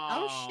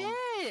 Oh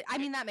shit! I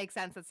mean, that makes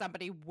sense that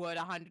somebody would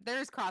 100.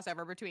 There's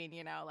crossover between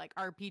like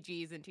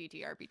RPGs and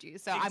TTRPGs,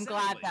 so I'm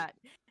glad that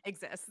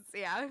exists.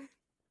 Yeah.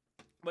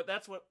 But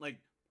that's what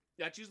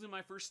that's usually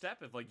my first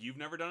step. If like you've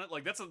never done it,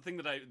 like that's the thing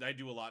that I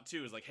do a lot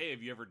too. Is like, hey,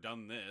 have you ever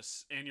done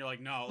this? And you're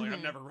like, no, like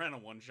I've never ran a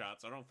one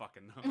shot, so I don't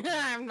fucking know.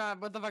 I'm not.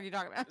 What the fuck are you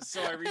talking about?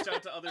 So I reach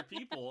out to other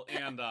people,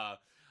 and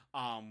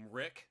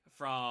Rick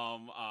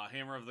from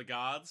Hammer of the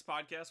Gods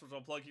podcast, which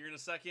I'll plug here in a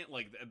second.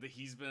 Like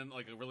he's been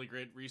like a really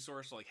great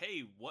resource. Like,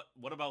 hey, what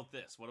about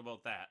this? What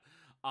about that?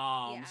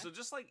 So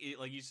just like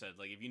you said,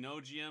 like if you know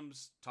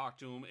GMs, talk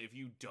to them. If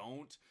you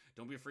don't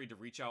be afraid to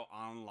reach out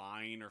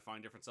online or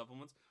find different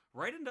supplements.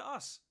 Right into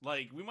us.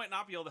 Like we might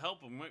not be able to help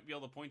them. We might be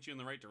able to point you in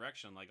the right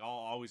direction. Like I'll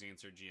always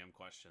answer GM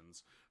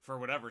questions for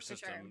whatever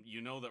system. Sure.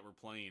 You know that we're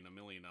playing a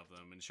million of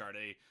them, and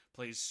Sade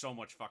plays so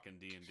much fucking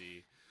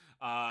D&D.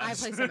 I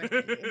play so much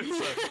D&D.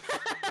 So,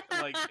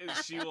 like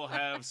she will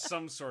have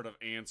some sort of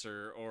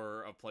answer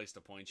or a place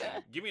to point you.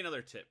 Give me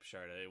another tip,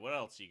 Sade. What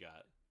else you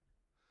got?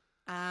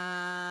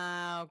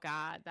 Oh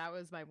God, that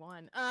was my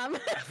one. Well,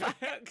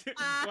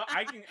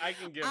 I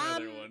can give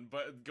another one,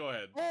 but go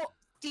ahead. Well,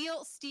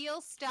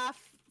 steal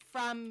stuff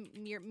from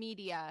your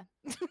media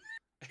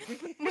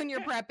when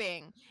you're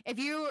prepping. If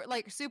you're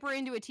like super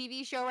into a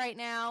TV show right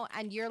now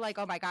and you're like,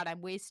 oh my God,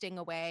 I'm wasting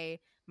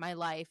away my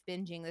life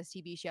binging this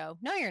TV show.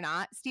 No, you're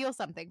not. Steal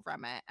something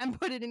from it and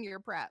put it in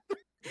your prep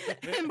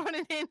and put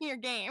it in your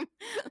game.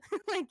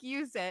 Like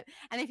use it.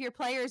 And if your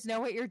players know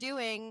what you're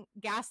doing,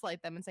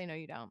 gaslight them and say, no,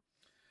 you don't.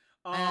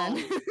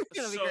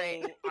 It'll be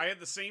great. I had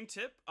the same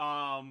tip.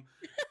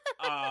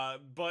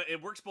 But it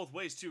works both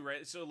ways too,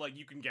 right? So like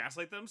you can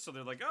gaslight them, so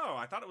they're like, "Oh,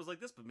 I thought it was like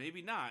this, but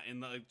maybe not."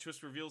 And the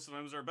twist reveals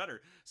sometimes are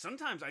better.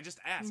 Sometimes I just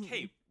ask,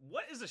 "Hey,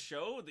 what is a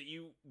show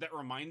that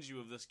reminds you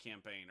of this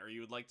campaign, or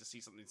you would like to see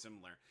something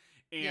similar?"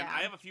 And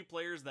I have a few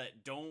players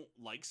that don't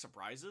like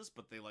surprises,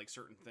 but they like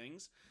certain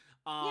things.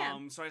 So I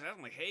was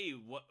asking, like, "Hey,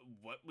 what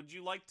would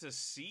you like to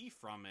see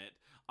from it?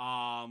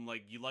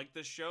 Like, you like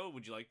this show?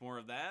 Would you like more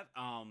of that?"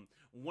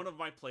 One of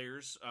my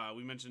players,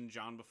 we mentioned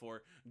John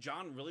before.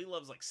 John really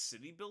loves like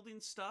city building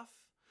stuff.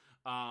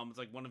 It's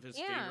like one of his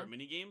favorite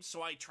mini games.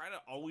 So I try to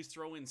always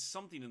throw in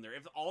something in there.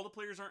 If all the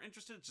players aren't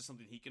interested, it's just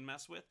something he can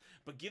mess with.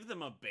 But give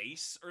them a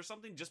base or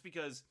something, just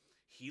because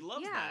He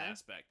loves Yeah. that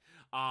aspect.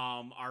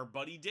 Our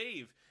buddy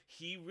Dave,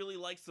 he really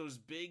likes those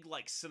big,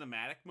 like,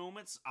 cinematic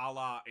moments a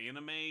la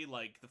anime,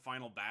 like the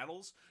final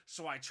battles.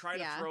 So I try to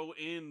Yeah. throw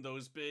in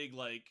those big,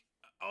 like,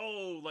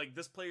 oh, like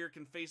this player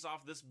can face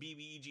off this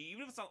BBEG,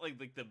 even if it's not like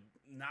the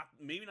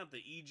maybe not the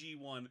EG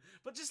one,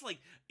 but just like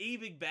a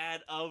big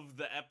bad of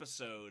the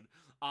episode,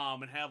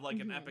 and have like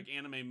an epic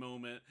anime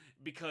moment,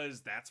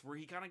 because that's where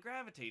he kind of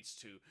gravitates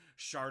to.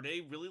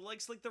 Sade really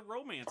likes like the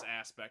romance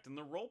aspect and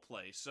the role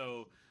play,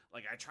 so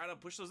like I try to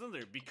push those in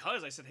there,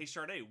 because I said, hey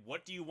Sade,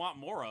 what do you want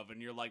more of?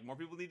 And you're like, more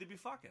people need to be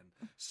fucking.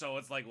 So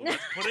it's like, well,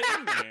 let's put it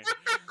in there.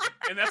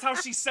 And that's how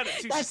she said it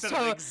too. She said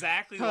it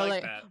exactly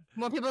like that.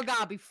 More people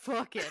gotta be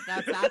fucking.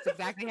 That's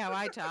exactly how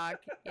I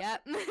talk.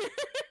 Yep.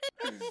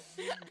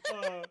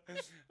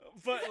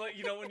 But like,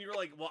 you know, when you're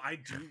like, well, I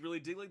do really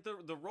dig like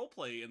the role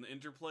play and the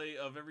interplay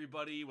of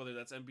everybody, whether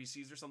that's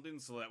NPCs or something.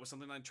 So that was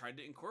something I tried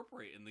to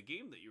incorporate in the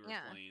game that you were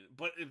playing.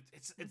 But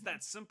it's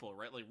that simple,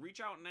 right? Like, reach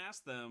out and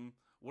ask them,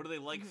 what do they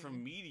like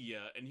from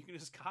media, and you can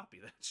just copy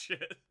that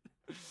shit.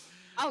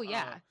 Oh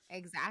yeah,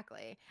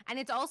 exactly. And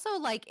it's also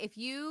like, if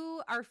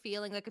you are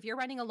feeling like, if you're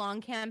running a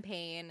long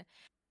campaign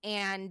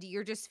and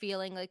you're just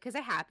feeling like, because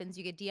it happens,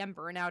 you get DM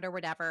burnout or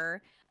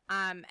whatever,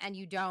 and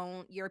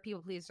you're a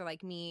people pleaser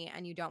like me,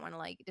 and you don't want to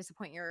like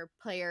disappoint your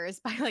players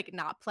by like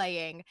not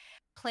playing,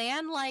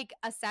 plan like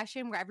a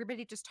session where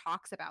everybody just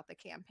talks about the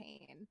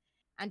campaign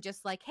and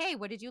just like, hey,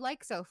 what did you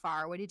like so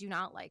far? What did you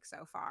not like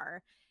so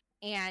far?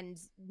 And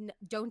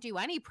don't do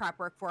any prep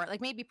work for it. Like,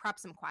 maybe prep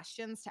some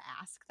questions to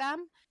ask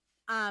them.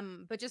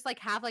 But just like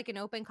have like an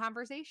open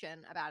conversation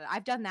about it.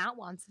 I've done that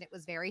once and it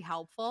was very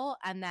helpful.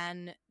 And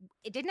then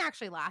it didn't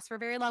actually last for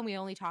very long. We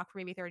only talked for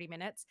maybe 30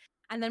 minutes.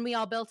 And then we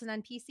all built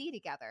an NPC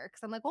together. Cause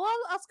I'm like, well,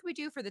 what else can we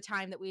do for the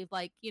time that we've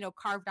like, you know,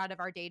 carved out of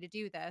our day to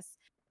do this?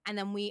 And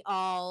then we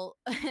all,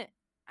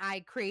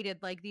 I created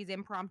like these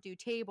impromptu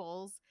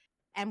tables,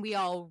 and we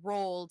all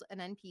rolled an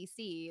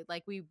NPC.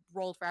 Like, we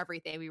rolled for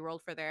everything. We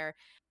rolled for their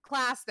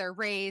class, their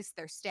race,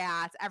 their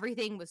stats.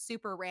 Everything was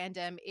super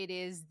random. It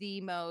is the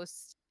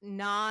most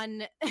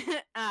non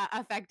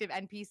effective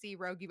NPC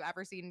rogue you've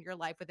ever seen in your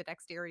life, with a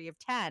dexterity of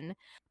 10.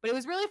 But it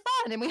was really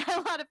fun, and we had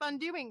a lot of fun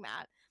doing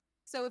that.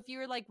 So if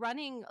you're like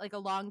running like a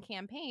long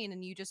campaign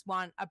and you just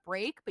want a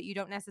break, but you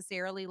don't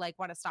necessarily like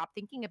want to stop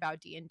thinking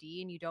about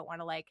D&D, and you don't want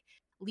to like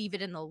leave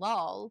it in the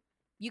lull,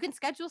 you can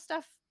schedule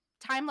stuff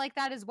time like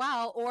that as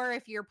well. Or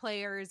if your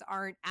players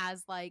aren't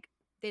as like,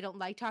 they don't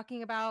like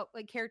talking about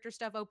like character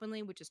stuff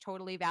openly, which is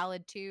totally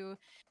valid too,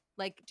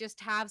 like just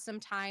have some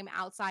time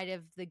outside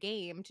of the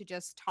game to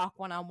just talk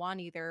one-on-one,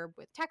 either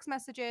with text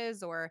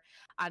messages or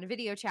on a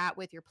video chat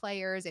with your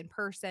players in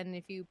person,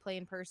 if you play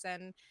in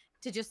person,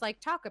 to just like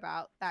talk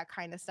about that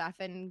kind of stuff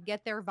and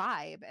get their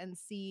vibe and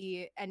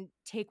see and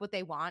take what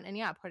they want and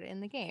put it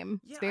in the game.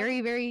 Yeah, it's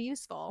very, very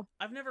useful.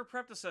 I've never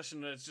prepped a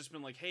session that it's just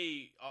been like,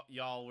 hey,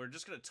 y'all, we're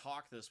just going to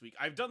talk this week.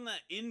 I've done that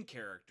in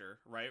character,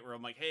 right? Where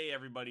I'm like, hey,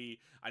 everybody,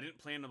 I didn't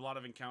plan a lot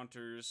of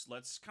encounters.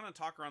 Let's kind of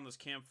talk around this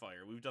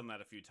campfire. We've done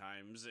that a few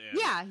times. And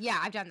Yeah,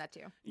 I've done that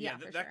too. Yeah,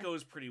 that sure.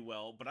 goes pretty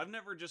well. But I've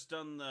never just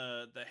done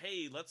the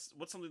hey,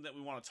 what's something that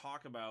we want to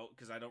talk about,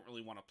 because I don't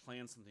really want to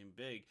plan something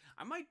big.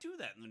 I might do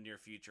that in the near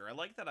future. I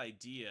like that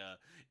idea.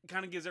 It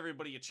kind of gives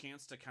everybody a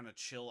chance to kind of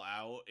chill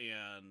out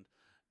and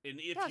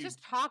if you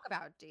just talk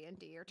about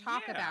D&D or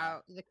talk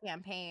about the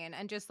campaign,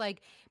 and just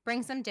like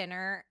bring some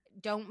dinner.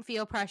 Don't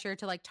feel pressure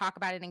to like talk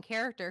about it in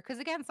character, because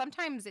again,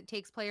 sometimes it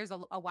takes players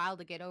a while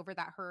to get over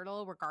that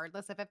hurdle,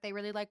 regardless of if they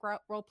really like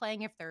role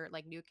playing, if they're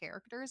like new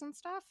characters and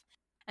stuff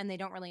and they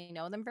don't really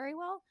know them very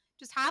well.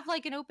 Just have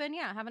like an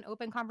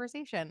open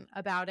conversation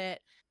about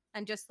it,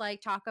 and just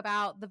like talk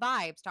about the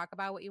vibes, talk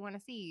about what you want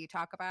to see,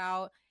 talk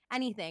about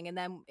anything. And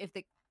then if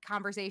the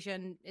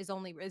conversation is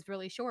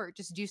really short,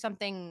 just do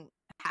something,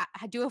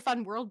 do a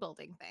fun world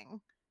building thing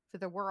for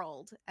the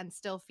world, and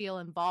still feel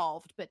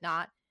involved but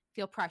not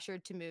feel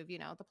pressured to move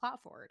the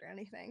plot forward or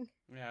anything.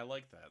 Yeah, I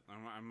like that.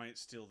 I might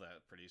steal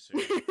that pretty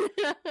soon.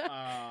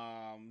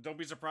 Don't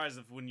be surprised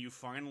if when you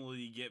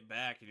finally get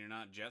back and you're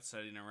not jet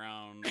setting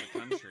around the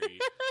country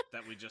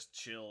that we just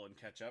chill and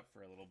catch up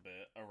for a little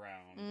bit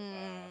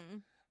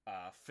around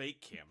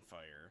fake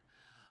campfire.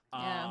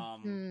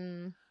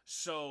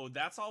 So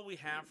that's all we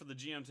have for the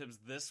GM tips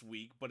this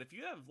week. But if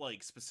you have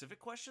like specific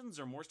questions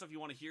or more stuff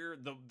you want to hear,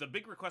 the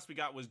big request we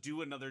got was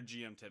do another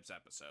GM tips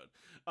episode.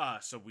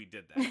 So we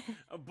did that.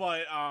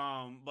 But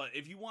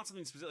if you want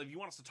something specific, if you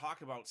want us to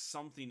talk about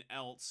something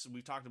else,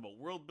 we've talked about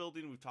world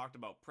building, we've talked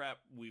about prep,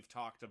 we've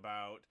talked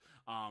about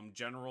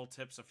general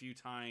tips a few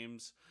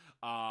times,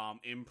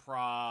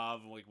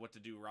 improv, like what to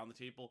do around the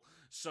table.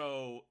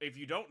 So if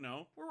you don't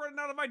know, we're running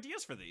out of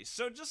ideas for these.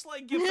 So just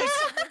like give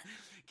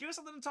us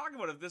something to talk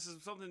about if this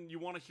is something you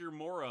want to hear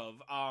more of.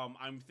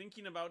 I'm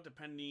thinking about,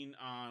 depending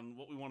on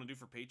what we want to do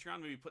for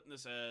Patreon, maybe putting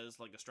this as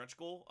like a stretch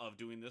goal of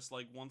doing this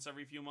like once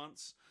every few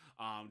months,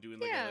 doing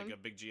like a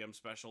big GM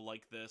special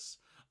like this,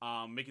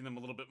 making them a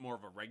little bit more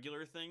of a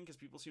regular thing, because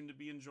people seem to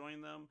be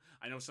enjoying them.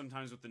 I know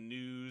sometimes with the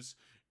news,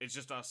 it's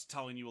just us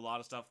telling you a lot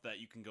of stuff that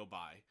you can go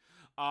buy,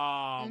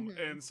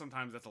 and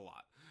sometimes that's a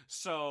lot.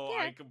 So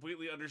Yeah. I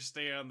completely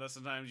understand that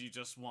sometimes you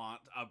just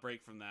want a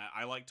break from that.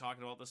 I like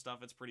talking about this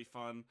stuff. It's pretty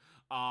fun.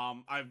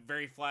 I'm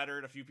very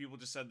flattered. A few people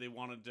just said they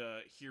wanted to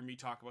hear me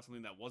talk about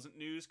something that wasn't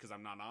news because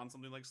I'm not on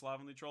something like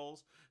Slovenly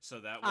Trolls.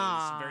 So that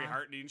was very Aw.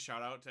 heartening.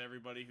 Shout out to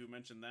everybody who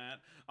mentioned that.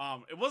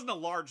 It wasn't a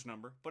large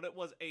number, but it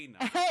was a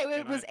number. It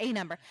And was a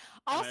number.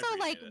 I Also,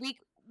 like appreciate it.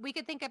 we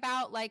could think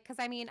about like because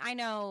I mean I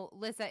know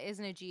Lissa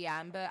isn't a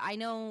GM, but I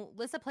know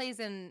Lissa plays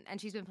in and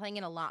she's been playing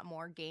in a lot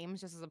more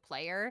games just as a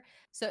player.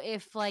 So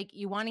if like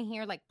you want to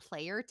hear like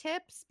player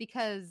tips,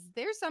 because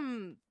there's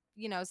some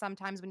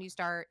sometimes when you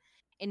start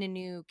in a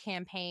new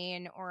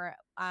campaign or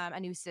a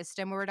new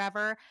system or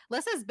whatever,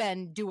 Lissa's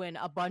been doing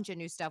a bunch of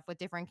new stuff with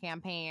different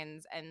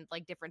campaigns and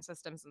like different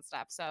systems and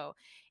stuff. So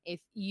if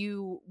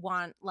you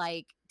want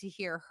like to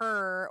hear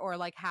her or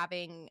like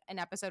having an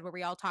episode where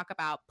we all talk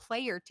about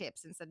player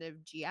tips instead of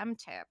GM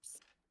tips,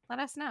 let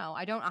us know.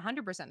 I don't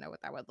 100% know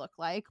what that would look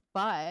like,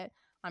 but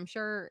I'm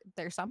sure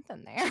there's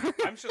something there.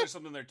 I'm sure there's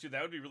something there too.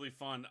 That would be really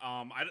fun.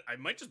 I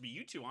might just be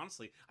you two,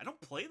 honestly. I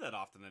don't play that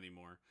often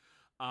anymore.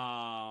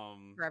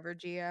 Forever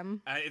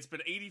GM. It's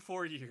been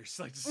 84 years.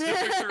 Like, just a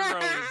picture of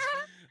Rose.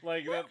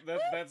 Like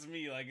that's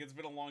me. Like, it's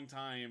been a long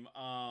time.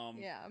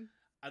 Yeah.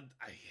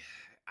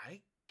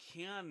 I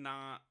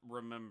cannot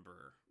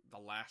remember the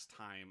last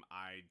time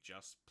I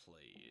just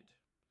played.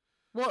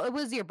 Well, it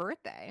was your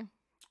birthday.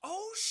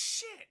 Oh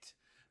shit!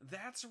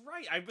 That's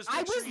right. I was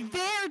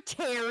there,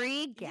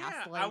 Terry. Yeah,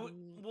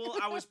 Gaslighting.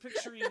 I was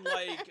picturing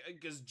like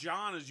because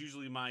John is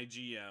usually my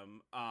GM.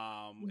 If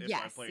I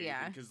Yes, play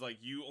yeah. because like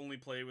you only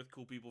play with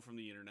cool people from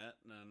the internet,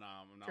 and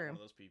I'm not True. one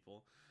of those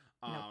people.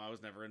 Nope. I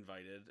was never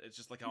invited. It's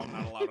just like how I'm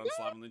not allowed on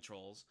Slovenly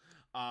Trolls.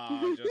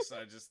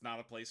 Just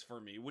not a place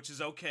for me, which is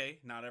okay.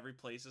 Not every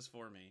place is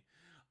for me.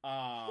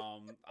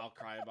 I'll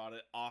cry about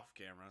it off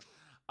camera.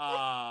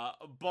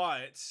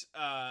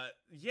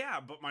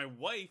 But my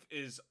wife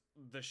is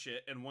the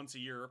shit, and once a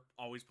year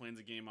always plans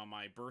a game on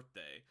my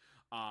birthday.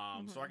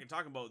 So I can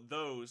talk about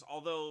those.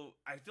 Although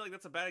I feel like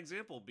that's a bad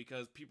example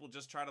because people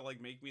just try to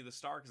like make me the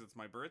star because it's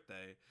my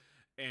birthday,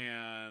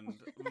 and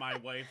my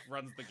wife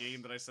runs the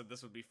game that I said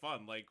this would be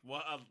fun. Like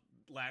what?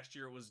 Last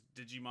year it was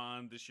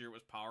Digimon. This year it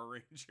was Power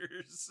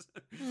Rangers.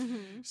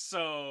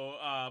 So,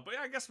 but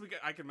yeah, I guess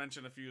I could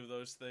mention a few of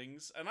those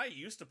things. And I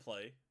used to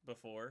play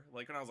before,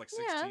 like when I was like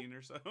 16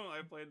 or so.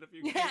 I played a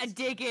few games. Yeah,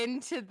 dig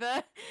into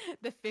the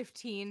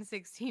 15,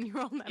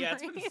 16-year-old memory. Yeah,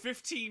 it's been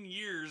 15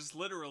 years,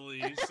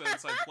 literally,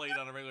 since I played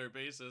on a regular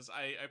basis.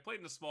 I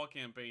played in a small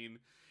campaign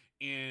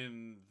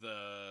in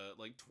the,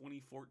 like,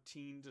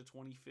 2014 to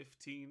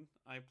 2015.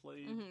 I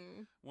played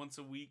once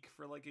a week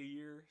for, like, a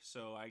year,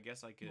 so I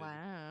guess I could...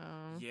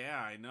 Wow. Yeah,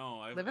 I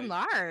know. Living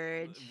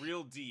large.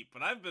 Real deep,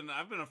 but I've been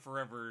a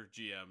forever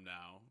GM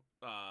now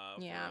for a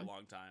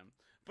long time.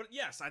 But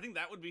yes, I think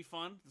that would be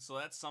fun. So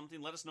that's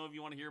something. Let us know if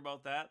you want to hear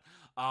about that.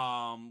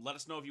 Let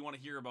us know if you want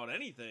to hear about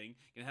anything.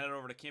 You can head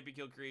over to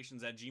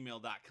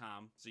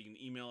campykillcreations@gmail.com. So you can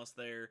email us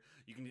there.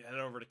 You can head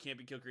over to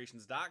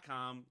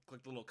campykillcreations.com.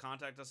 Click the little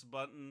contact us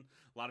button.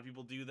 A lot of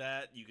people do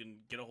that. You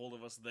can get a hold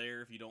of us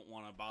there if you don't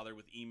want to bother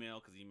with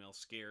email because email's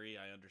scary.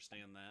 I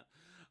understand that.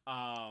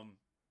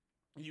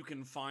 You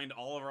can find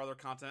all of our other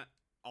content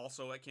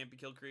also at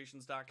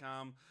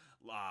campykillcreations.com.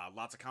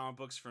 Lots of comic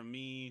books from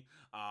me.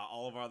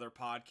 All of our other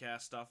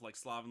podcast stuff like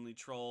Slovenly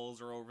Trolls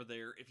are over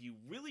there. If you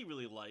really,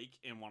 really like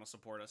and want to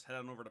support us, head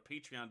on over to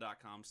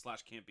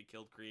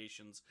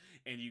patreon.com/campbykilledcreations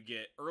and you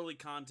get early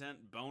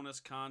content, bonus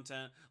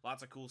content,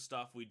 lots of cool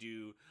stuff. We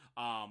do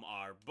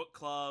our book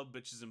club,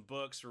 Bitches and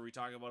Books, where we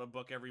talk about a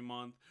book every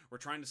month. We're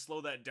trying to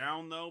slow that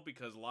down, though,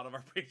 because a lot of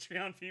our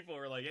Patreon people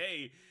are like,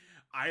 hey,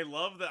 I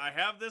love that I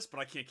have this, but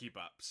I can't keep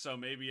up. So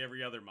maybe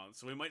every other month.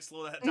 So we might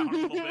slow that down a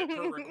little bit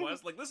per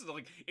request. Like, listen,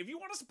 like if you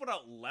want us to put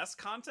out less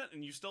content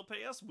and you still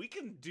pay us, we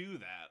can do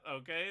that.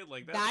 Okay,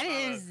 like that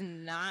is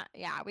not.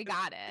 Yeah, we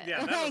got it.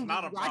 Yeah, that is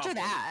not a problem. Roger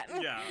that.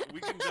 Yeah, we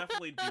can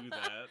definitely do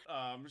that.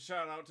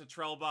 Shout out to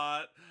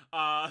Trellbot.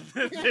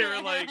 They were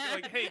like,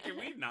 hey, can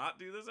we not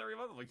do this every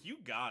month? I'm like, you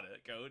got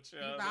it, Coach. You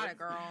got it,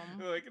 girl.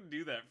 I can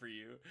do that for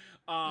you.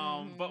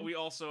 But we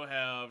also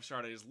have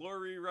Shardae's lore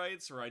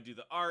rewrites, where I do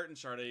the art and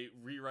Shardae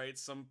rewrites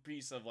some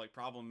piece of like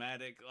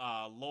problematic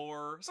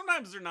lore.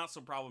 Sometimes they're not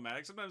so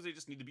problematic. Sometimes they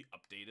just need to be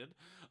updated.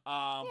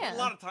 But a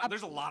lot of times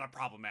there's a lot of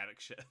problematic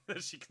shit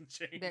that she can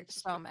change. There's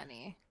so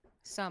many.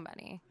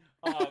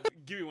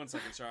 Give me 1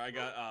 second, sorry. I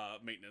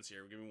got maintenance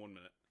here. Give me 1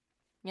 minute.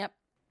 Yep.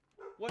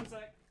 1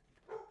 sec.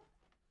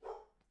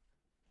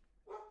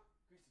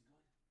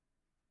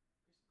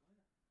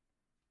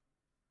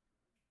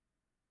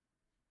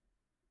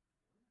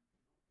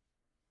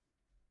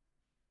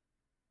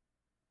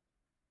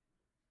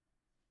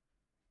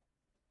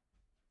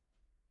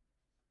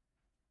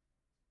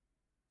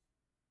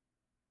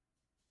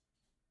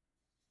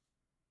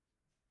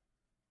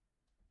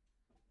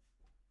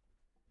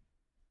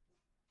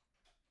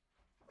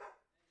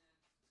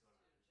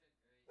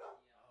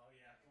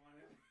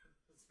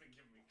 It's been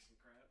giving me some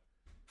crap.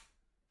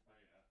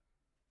 Oh yeah.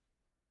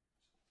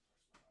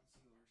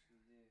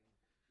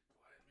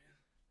 Go ahead, man.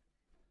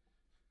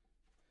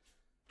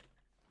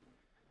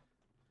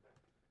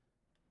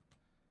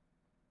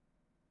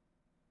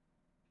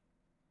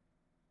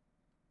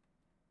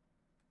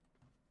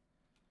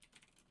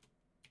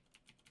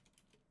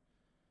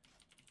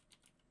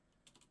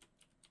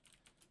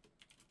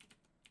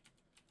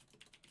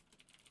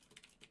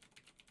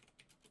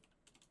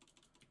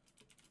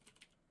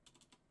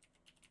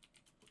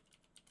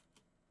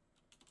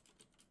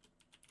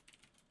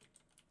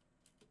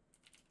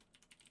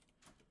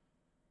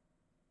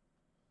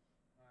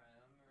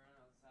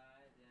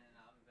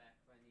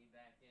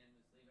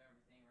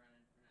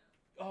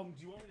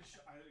 Do you want me to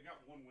shut? I got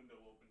one window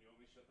open. Do you want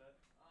me to shut that?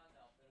 No,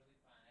 it'll be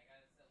fine. I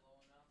got it set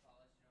low enough. I'll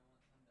let you know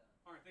once I'm done.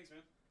 All right, thanks,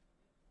 man.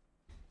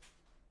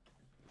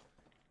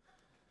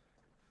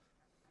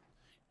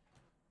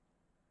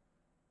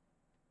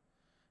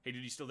 Hey,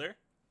 dude, you still there?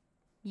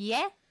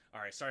 Yeah.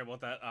 All right, sorry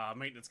about that.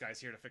 Maintenance guy's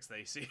here to fix the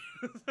AC.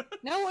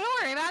 No,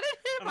 don't worry about it.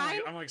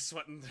 Fine. I'm like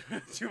sweating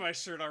through my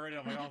shirt already.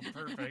 I'm like, oh,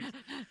 perfect.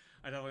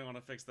 I definitely want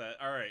to fix that.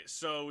 All right,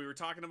 so we were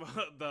talking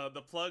about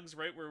the plugs,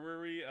 right? Where were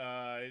we?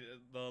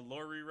 The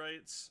lore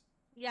rewrites.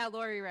 Yeah,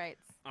 Lori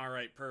writes. All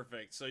right,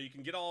 perfect. So you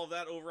can get all of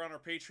that over on our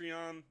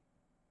Patreon,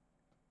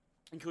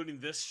 including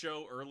this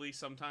show early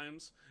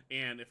sometimes.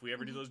 And if we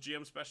ever do those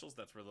GM specials,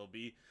 that's where they'll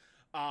be.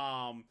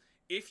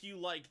 If you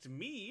liked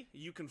me,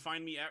 you can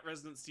find me at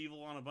Resident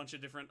Stevel on a bunch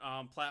of different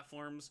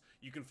platforms.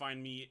 You can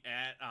find me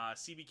at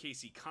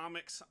CBKC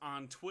Comics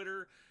on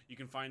Twitter. You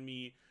can find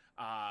me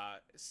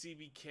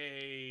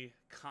CBK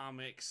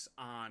Comics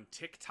on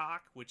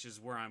TikTok, which is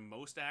where I'm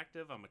most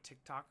active. I'm a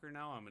TikToker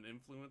now. I'm an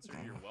influencer.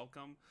 You're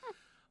welcome.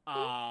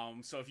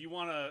 So if you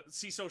want to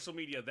see social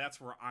media, that's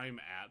where I'm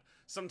at.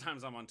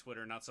 Sometimes I'm on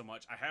Twitter, not so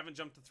much. I haven't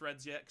jumped to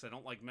Threads yet because I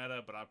don't like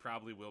Meta, but I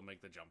probably will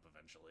make the jump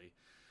eventually.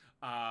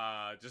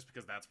 Just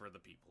because that's where the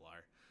people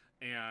are.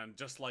 And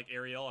just like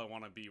Ariel, I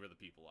want to be where the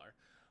people are.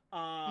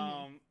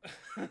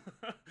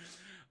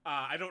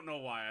 I don't know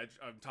why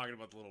I'm talking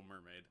about the Little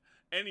Mermaid.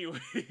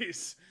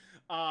 Anyways,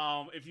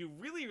 if you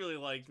really, really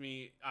liked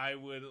me, I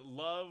would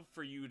love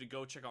for you to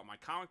go check out my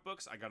comic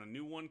books. I got a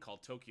new one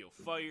called Tokyo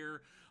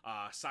Fire,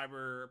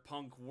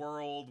 cyberpunk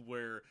world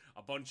where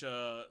a bunch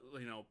of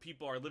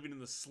people are living in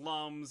the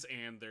slums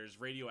and there's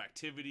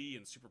radioactivity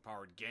and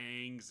superpowered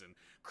gangs and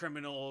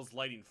criminals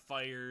lighting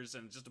fires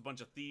and just a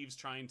bunch of thieves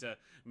trying to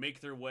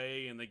make their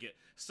way, and they get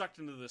sucked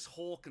into this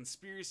whole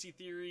conspiracy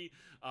theory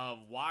of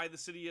why the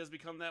city has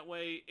become that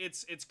way.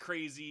 It's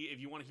crazy.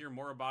 If you want to hear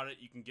more about it,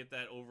 you can get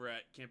that over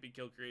at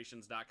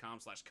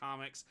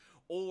campykillcreations.com/comics,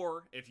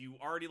 or if you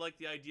already like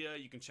the idea,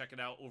 you can check it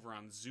out over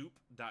on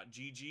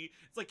zoop.gg.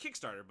 It's like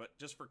Kickstarter, but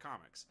just for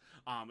comics.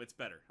 It's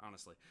better,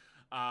 honestly.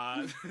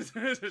 So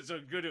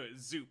go to it,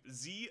 Zoop,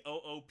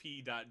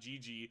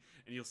 ZOOP.gg,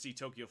 and you'll see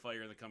Tokyo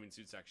Fire in the coming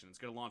soon section. It's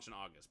going to launch in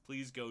August.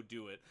 Please go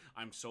do it.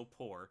 I'm so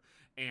poor,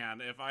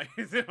 and if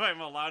I'm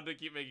allowed to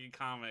keep making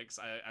comics,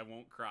 I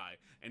won't cry,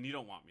 and you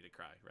don't want me to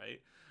cry,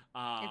 right?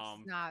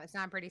 It's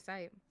not a pretty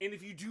sight. And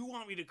if you do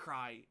want me to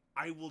cry,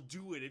 I will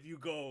do it if you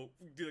go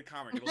do the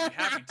comic. It'll be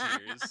happy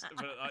tears.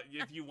 But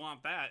if you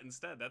want that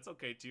instead, that's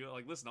okay too.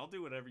 Like, listen, I'll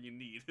do whatever you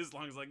need as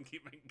long as I can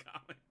keep making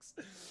comics.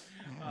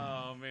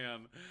 Oh,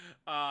 man.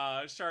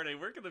 Sharday,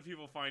 where can the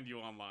people find you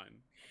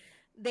online?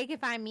 They can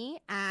find me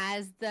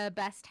as the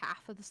best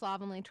half of the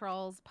Slovenly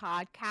Trolls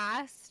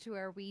podcast,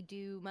 where we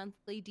do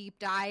monthly deep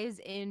dives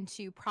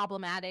into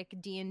problematic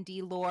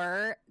D&D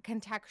lore,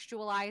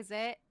 contextualize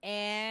it,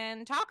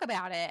 and talk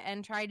about it,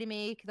 and try to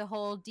make the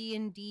whole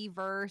D&D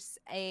verse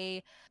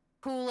a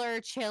cooler,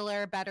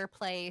 chiller, better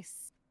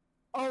place.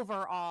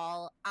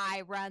 Overall,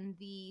 I run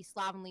the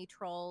Slovenly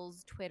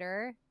Trolls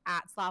Twitter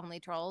at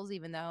Slovenly Trolls,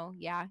 even though,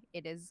 yeah,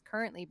 it is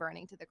currently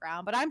burning to the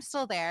ground, but I'm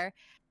still there.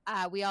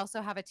 We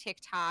also have a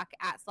TikTok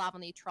at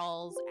Slovenly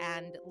Trolls,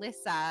 and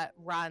Lissa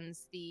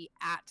runs the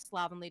at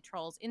Slovenly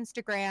Trolls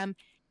Instagram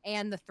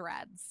and the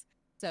Threads.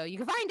 So you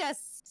can find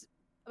us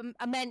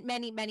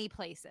many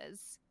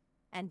places.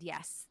 And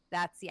yes,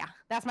 that's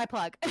my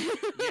plug.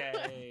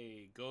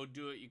 Yay. Go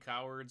do it, you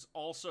cowards.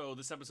 Also,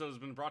 this episode has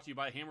been brought to you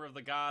by Hammer of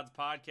the Gods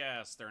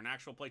podcast. They're an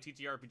actual play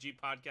TTRPG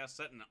podcast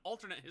set in an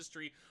alternate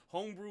history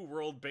homebrew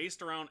world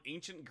based around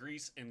ancient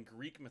Greece and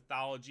Greek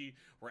mythology,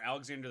 where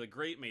Alexander the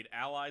Great made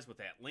allies with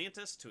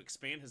Atlantis to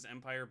expand his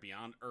empire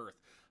beyond Earth.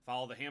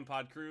 Follow the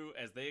Hampod crew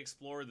as they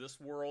explore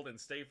this world and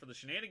stay for the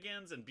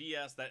shenanigans and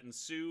BS that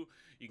ensue.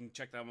 You can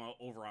check them out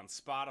over on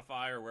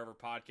Spotify or wherever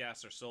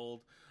podcasts are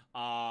sold.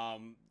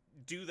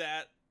 Do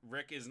that.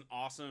 Rick is an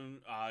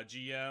awesome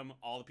GM.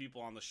 All the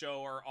people on the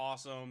show are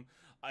awesome.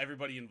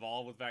 Everybody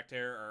involved with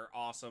Vactare are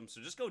awesome.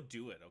 So just go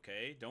do it,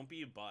 okay? Don't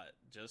be a butt.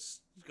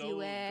 Just go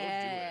do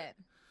it.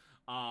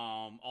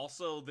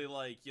 Also, they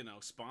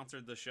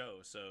sponsored the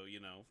show, so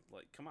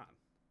come on.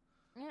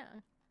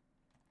 Yeah.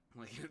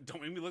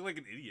 Don't make me look like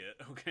an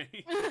idiot,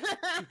 okay?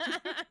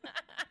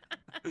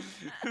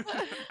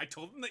 I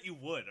told them that you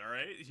would. All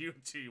right, you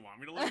want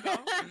me to look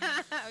dumb?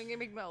 Are you gonna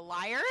make me a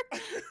liar?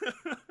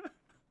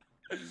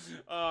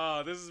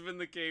 This has been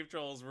the Cave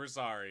Trolls. We're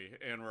sorry,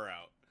 and we're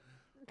out.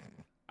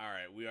 All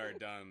right, we are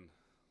done.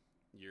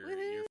 You're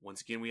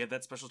Once again, we have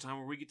that special time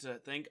where we get to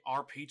thank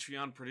our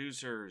Patreon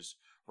producers.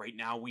 Right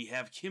now, we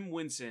have Kim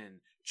Winson,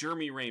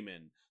 Jeremy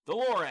Raymond, The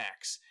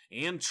Lorax,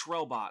 and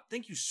Trellbot.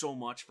 Thank you so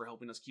much for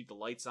helping us keep the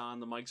lights on,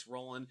 the mics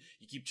rolling.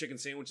 You keep chicken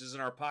sandwiches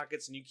in our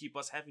pockets, and you keep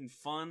us having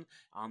fun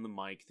on the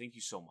mic. Thank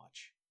you so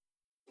much.